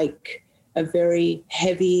feel like a very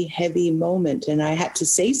heavy moment, and I had to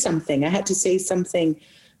say something. I had to say something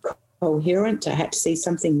coherent. I had to say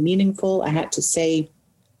something meaningful. I had to say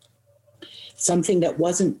something that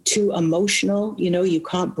wasn't too emotional. You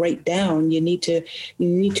can't break down. You need to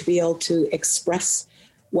be able to express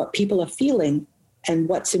what people are feeling and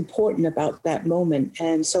what's important about that moment.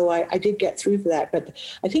 And so I did get through that. But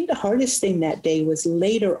I think the hardest thing that day was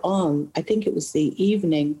later on, I think it was the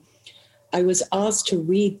evening, I was asked to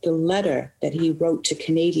read the letter that he wrote to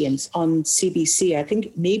Canadians on CBC. I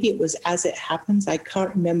think maybe it was As It Happens. I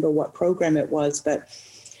can't remember what program it was, but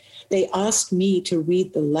they asked me to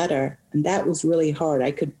read the letter, and that was really hard.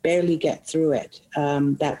 I could barely get through it,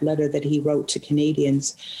 that letter that he wrote to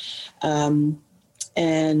Canadians. And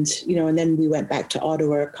then we went back to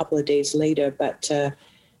Ottawa a couple of days later. But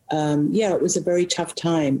yeah, it was a very tough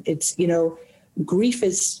time. It's, grief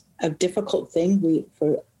is a difficult thing,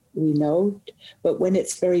 we know, but when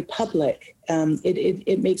it's very public,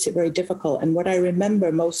 it makes it very difficult. And what I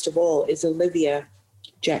remember most of all is Olivia,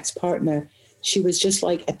 Jack's partner. She was just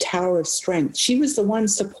like a tower of strength. She was the one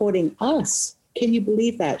supporting us. Can you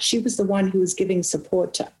believe that? She was the one who was giving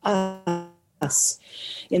support to us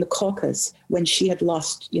in the caucus when she had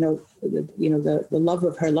lost, the love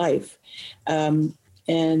of her life.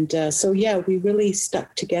 So, yeah, we really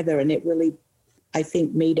stuck together, and it really, I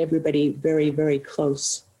think, made everybody very, very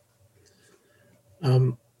close.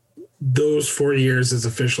 Those 4 years as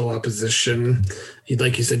official opposition,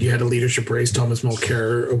 like you said, you had a leadership race. Thomas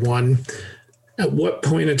Mulcair won. At what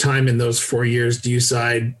point in time in those 4 years do you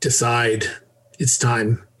decide it's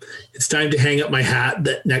time? It's time to hang up my hat,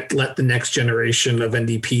 let the next generation of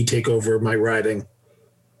NDP take over my riding?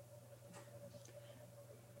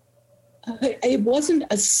 It wasn't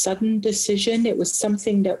a sudden decision. It was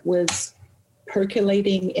something that was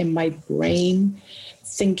percolating in my brain,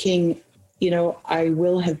 thinking, I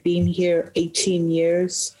will have been here 18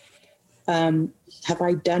 years. Have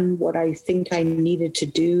I done what I think I needed to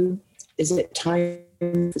do? Is it time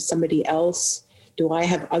for somebody else? Do I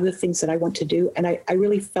have other things that I want to do? And I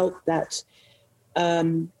really felt that,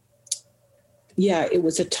 it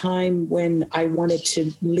was a time when I wanted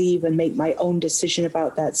to leave and make my own decision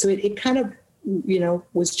about that. So it kind of,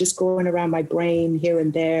 was just going around my brain here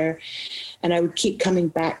and there. And I would keep coming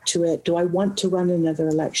back to it. Do I want to run another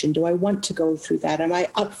election? Do I want to go through that? Am I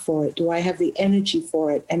up for it? Do I have the energy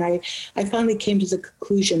for it? And I finally came to the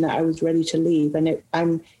conclusion that I was ready to leave. And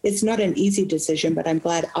it's not an easy decision, but I'm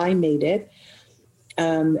glad I made it.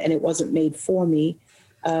 And it wasn't made for me.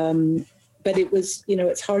 But it was,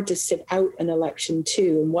 it's hard to sit out an election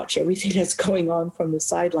too and watch everything that's going on from the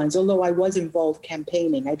sidelines. Although I was involved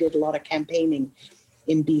campaigning. I did a lot of campaigning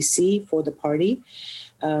in BC for the party.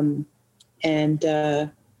 And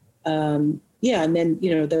then,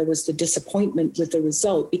 there was the disappointment with the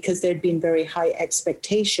result because there'd been very high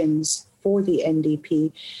expectations for the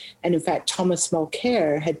NDP. And in fact, Thomas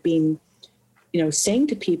Mulcair had been, saying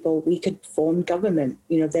to people, we could form government.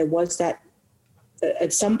 There was that,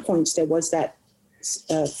 at some points, there was that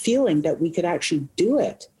feeling that we could actually do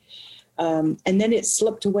it. And then it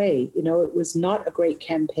slipped away. It was not a great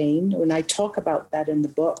campaign. When I talk about that in the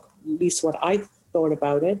book, at least what I thought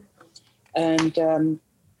about it. And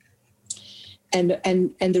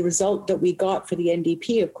the result that we got for the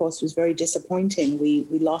NDP, of course, was very disappointing. We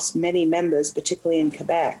lost many members, particularly in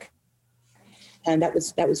Quebec, and that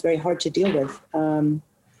was very hard to deal with.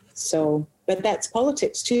 But that's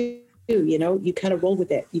politics too. You kind of roll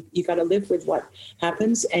with it. You got to live with what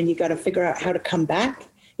happens, and you got to figure out how to come back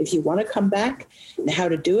if you want to come back, and how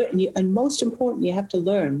to do it. And most important, you have to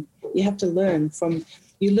learn. You have to learn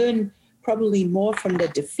you learn probably more from the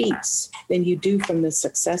defeats than you do from the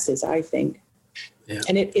successes, I think. Yeah.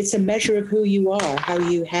 And it's a measure of who you are, how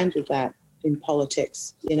you handle that in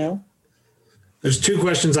politics, There's two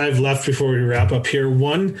questions I have left before we wrap up here.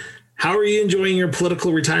 One, how are you enjoying your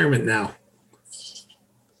political retirement now?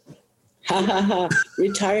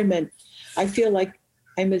 Retirement. I feel like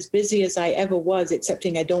I'm as busy as I ever was,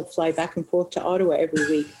 excepting I don't fly back and forth to Ottawa every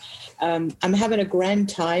week. I'm having a grand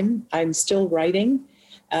time. I'm still writing.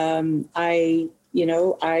 I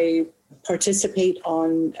participate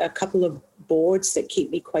on a couple of boards that keep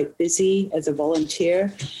me quite busy as a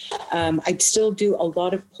volunteer. I still do a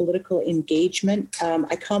lot of political engagement.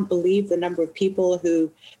 I can't believe the number of people who,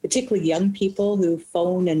 particularly young people, who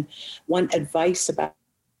phone and want advice about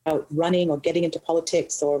running or getting into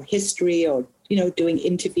politics or history or, doing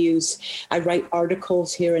interviews. I write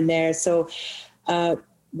articles here and there. So,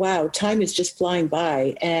 wow, time is just flying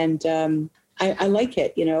by. And I like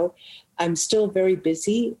it, I'm still very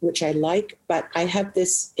busy, which I like, but I have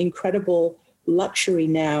this incredible luxury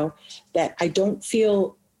now that I don't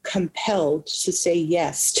feel compelled to say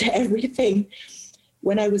yes to everything.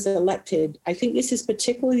 When I was elected, I think this is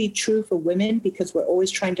particularly true for women because we're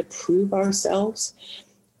always trying to prove ourselves.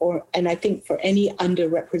 And I think for any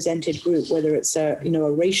underrepresented group, whether it's a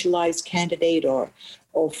racialized candidate or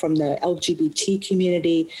from the LGBT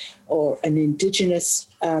community or an Indigenous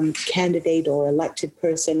candidate or elected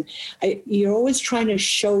person, you're always trying to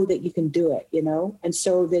show that you can do it, And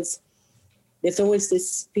so there's always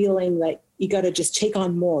this feeling like you got to just take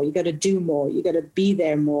on more, you got to do more, you got to be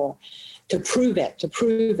there more to prove it.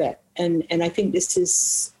 And I think this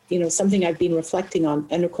is, something I've been reflecting on.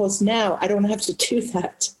 And of course, now I don't have to do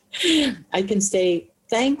that. I can say,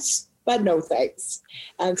 thanks, but no thanks.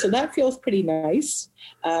 So that feels pretty nice.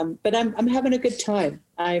 But I'm having a good time.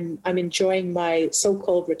 I'm enjoying my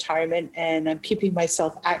so-called retirement, and I'm keeping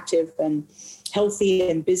myself active and healthy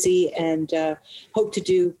and busy, and hope to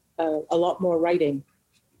do a lot more writing.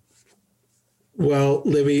 Well,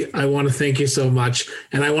 Libby, I want to thank you so much.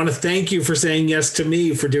 And I want to thank you for saying yes to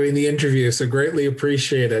me for doing the interview. So greatly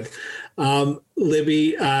appreciate it.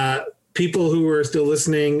 Libby, people who are still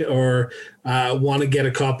listening or want to get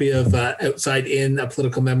a copy of Outside In, a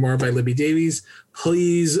political memoir by Libby Davies,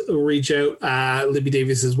 please reach out. Libby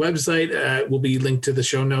Davies' website will be linked to the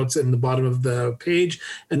show notes in the bottom of the page.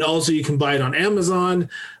 And also you can buy it on Amazon.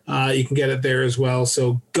 You can get it there as well.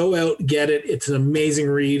 So go out, get it. It's an amazing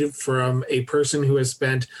read from a person who has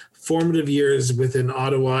spent formative years within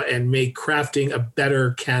Ottawa and make crafting a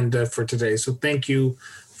better Canada for today. So thank you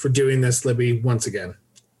for doing this, Libby, once again.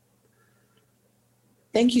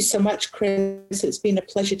 Thank you so much, Chris. It's been a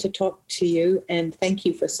pleasure to talk to you, and thank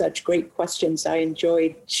you for such great questions. I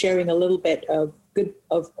enjoyed sharing a little bit of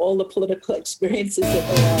all the political experiences that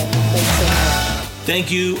there are. Thanks so much.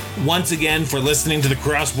 Thank you once again for listening to the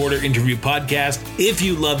Cross Border Interview Podcast. If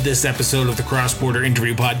you love this episode of the Cross Border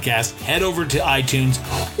Interview Podcast, head over to iTunes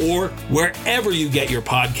or wherever you get your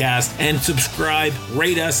podcast and subscribe,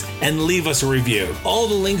 rate us, and leave us a review. All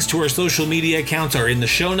the links to our social media accounts are in the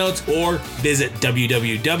show notes, or visit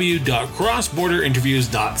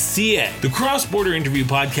www.crossborderinterviews.ca. The Cross Border Interview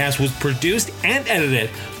Podcast was produced and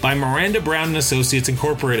edited by Miranda Brown and Associates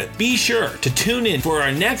Incorporated. Be sure to tune in for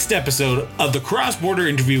our next episode of the Cross Border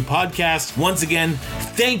Interview Podcast. Once again,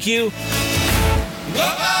 thank you.